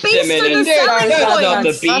the beasts are the selling That's not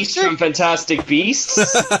the Beast from Fantastic Beasts.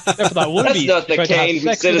 That's not the Kane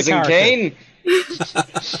from Citizen Kane.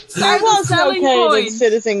 There was no Kane in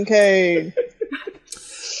Citizen Kane.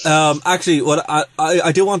 Actually, what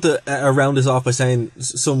I do want to round this off by saying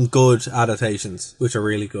some good adaptations, which are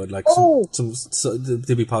really good, some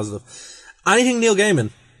to be positive. Anything Neil Gaiman.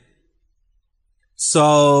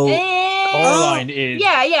 So Coraline is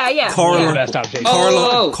Coraline, the best adaptation.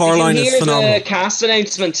 Coraline did you is hear phenomenal. the cast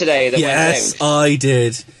announcement today that Yes, went out? I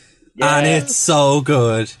did, and it's so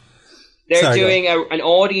good. They're doing an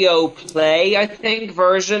audio play, I think,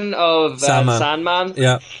 version of Sandman.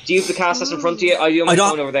 Yeah. Do you have the cast list in front of you? I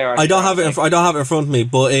don't over there. I don't have it. I don't have it in front of me,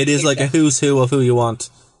 but it is like a who's who of who you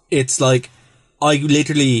want. It's like I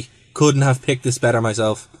literally couldn't have picked this better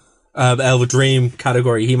myself. Out of a dream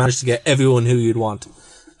category, he managed to get everyone who you'd want.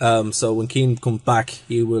 So when Keen comes back,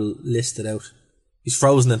 he will list it out. He's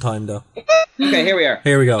frozen in time, though. Okay, here we are.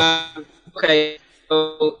 Here we go. Okay,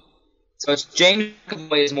 so it's James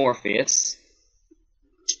McAvoy as Morpheus.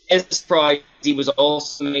 Is surprised he was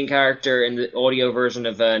also the main character in the audio version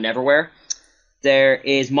of Neverwhere. There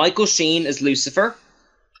is Michael Sheen as Lucifer.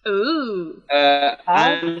 Ooh.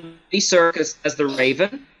 Andy Serkis as the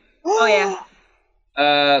Raven. Oh yeah.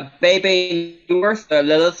 Bebe Neuwirth,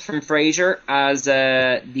 Lilith from Frasier as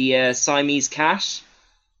the Siamese cat.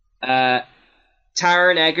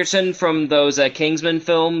 Taron Egerton from those Kingsman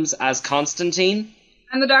films as Constantine.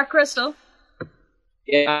 And the Dark Crystal.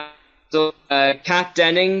 Yeah. So Kat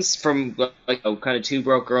Dennings from kind of Two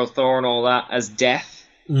Broke Girl Thor and all that as Death.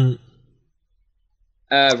 Mm.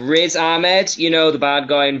 Riz Ahmed, the bad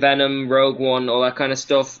guy in Venom, Rogue One, all that kind of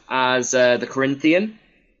stuff as the Corinthian.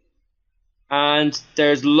 And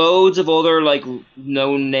there's loads of other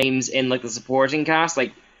known names in the supporting cast,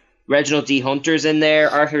 like Reginald D. Hunter's in there,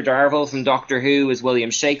 Arthur Darvill from Doctor Who is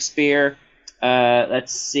William Shakespeare.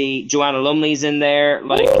 Let's see, Joanna Lumley's in there.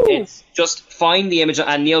 It's just find the image,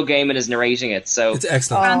 and Neil Gaiman is narrating it, so it's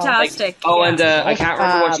excellent. Fantastic. And I can't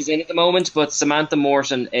remember what she's in at the moment, but Samantha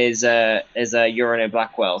Morton is Urina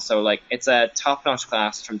Blackwell. So it's a top-notch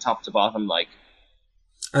cast from top to bottom.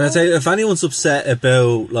 And I'd say if anyone's upset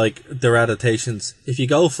about their adaptations, if you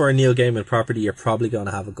go for a Neil Gaiman property, you're probably going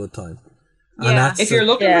to have a good time. Yeah. And that's if you're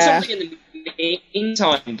looking for something in the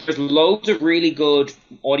meantime, there's loads of really good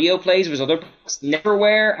audio plays. There's other books.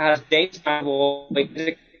 Neverwhere has James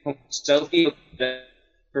McAvoy, Sophie,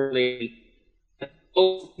 really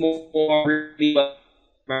more really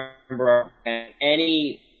remember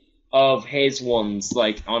any of his ones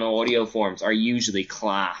on audio forms are usually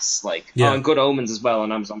class. And Good Omens as well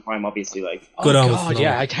on Amazon Prime, obviously. Good Omens. God,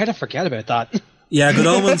 yeah, I kind of forget about that. Yeah, Good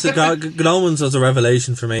Omens. Good Omens was a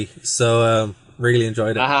revelation for me, so really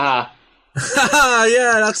enjoyed it. Yeah,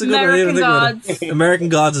 that's a good American Gods. American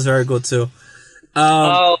Gods is very good too.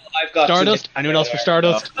 I've got Stardust. Anyone else for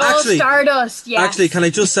Stardust? Actually, Stardust. Yes. Actually, can I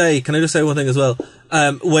just say one thing as well?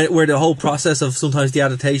 Where the whole process of sometimes the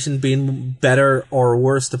adaptation being better or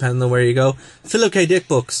worse depending on where you go. Philip K. Dick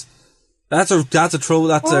books. That's a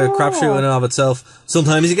crapshoot in and of itself.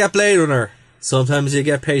 Sometimes you get Blade Runner. Sometimes you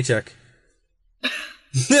get Paycheck.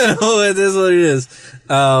 It is what it is.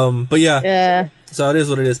 But yeah. So it is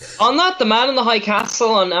what it is. On that, The Man in the High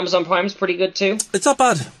Castle on Amazon Prime is pretty good too. It's not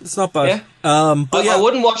bad. Yeah. But I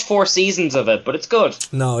wouldn't watch 4 seasons of it, but it's good.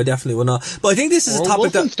 No, I definitely would not. But I think this is a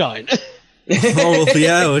topic Wolfenstein.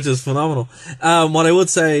 which is phenomenal. What I would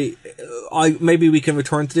say, maybe we can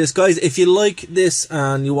return to this. Guys, if you like this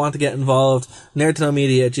and you want to get involved,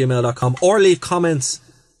 nerdtoknowmedia@gmail.com, or leave comments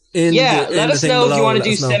let us know if you want to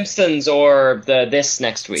do Simpsons or this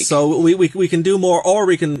next week. So we can do more, or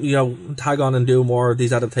we can tag on and do more of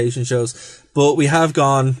these adaptation shows. But we have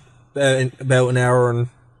gone about an hour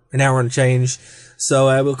and change,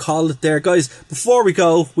 so we'll call it there, guys. Before we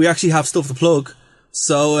go, we actually have stuff to plug.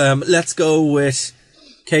 So let's go with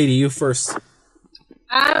Katie. You first.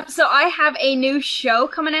 So I have a new show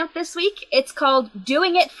coming out this week. It's called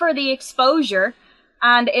Doing It for the Exposure.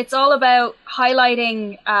 And it's all about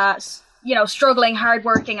highlighting, struggling,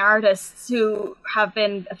 hardworking artists who have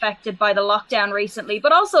been affected by the lockdown recently,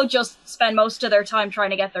 but also just spend most of their time trying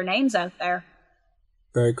to get their names out there.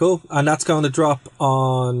 Very cool. And that's going to drop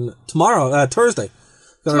on Thursday.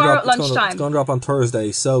 Tomorrow at lunchtime. It's going to drop on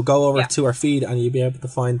Thursday. So go over to our feed and you'll be able to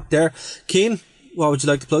find it there. Keen, what would you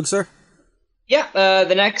like to plug, sir? Yeah,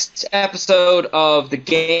 the next episode of The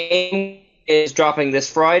Game is dropping this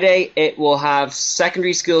Friday. It will have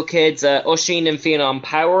secondary school kids, Usheen and Phenom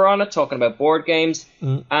Power on it, talking about board games,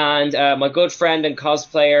 and my good friend and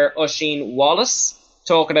cosplayer Usheen Wallace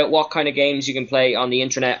talking about what kind of games you can play on the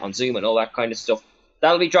internet, on Zoom and all that kind of stuff.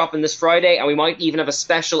 That'll be dropping this Friday, and we might even have a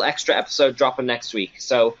special extra episode dropping next week.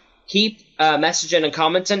 So keep messaging and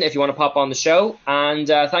commenting if you want to pop on the show, and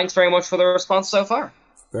thanks very much for the response so far.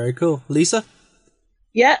 Very cool. Lisa?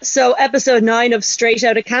 Yeah, so episode 9 of Straight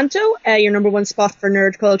Outta Canto, your number one spot for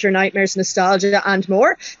nerd culture, nightmares, nostalgia, and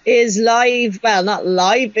more, is live. Well, not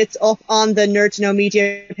live. It's up on the Nerd to Know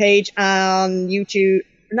Media page on YouTube,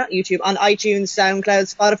 not YouTube, on iTunes,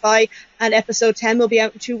 SoundCloud, Spotify, and episode 10 will be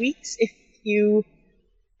out in 2 weeks if you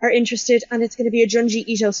are interested, and it's going to be a Junji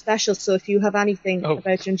Ito special, so if you have anything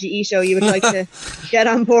about Junji Ito you would like to get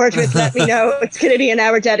on board with, let me know. It's going to be an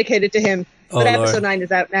hour dedicated to him. But episode 9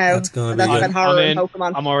 is out now. That's going to be good. Horror and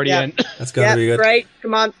Pokemon. I'm already in. That's going to be good. Great,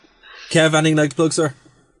 come on. Kev, anything like to plug, sir?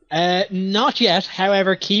 Not yet.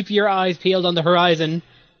 However, keep your eyes peeled on the horizon.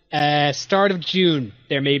 Start of June,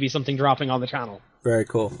 there may be something dropping on the channel. Very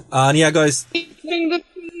cool. And yeah, guys,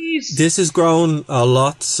 this has grown a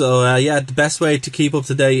lot. So the best way to keep up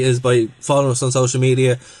to date is by following us on social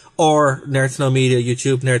media, or Nerd to Know Media,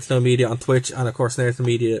 YouTube, Nerd to Know Media on Twitch, and of course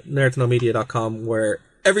nerdtoknowmedia.com, where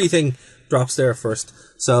everything drops there first.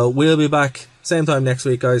 So we'll be back same time next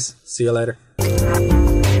week, guys. See you later.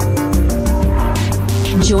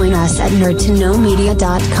 Join us at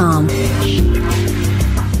nerdtoknowmedia.com.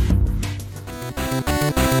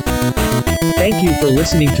 Thank you for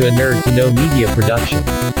listening to a Nerd to Know Media production.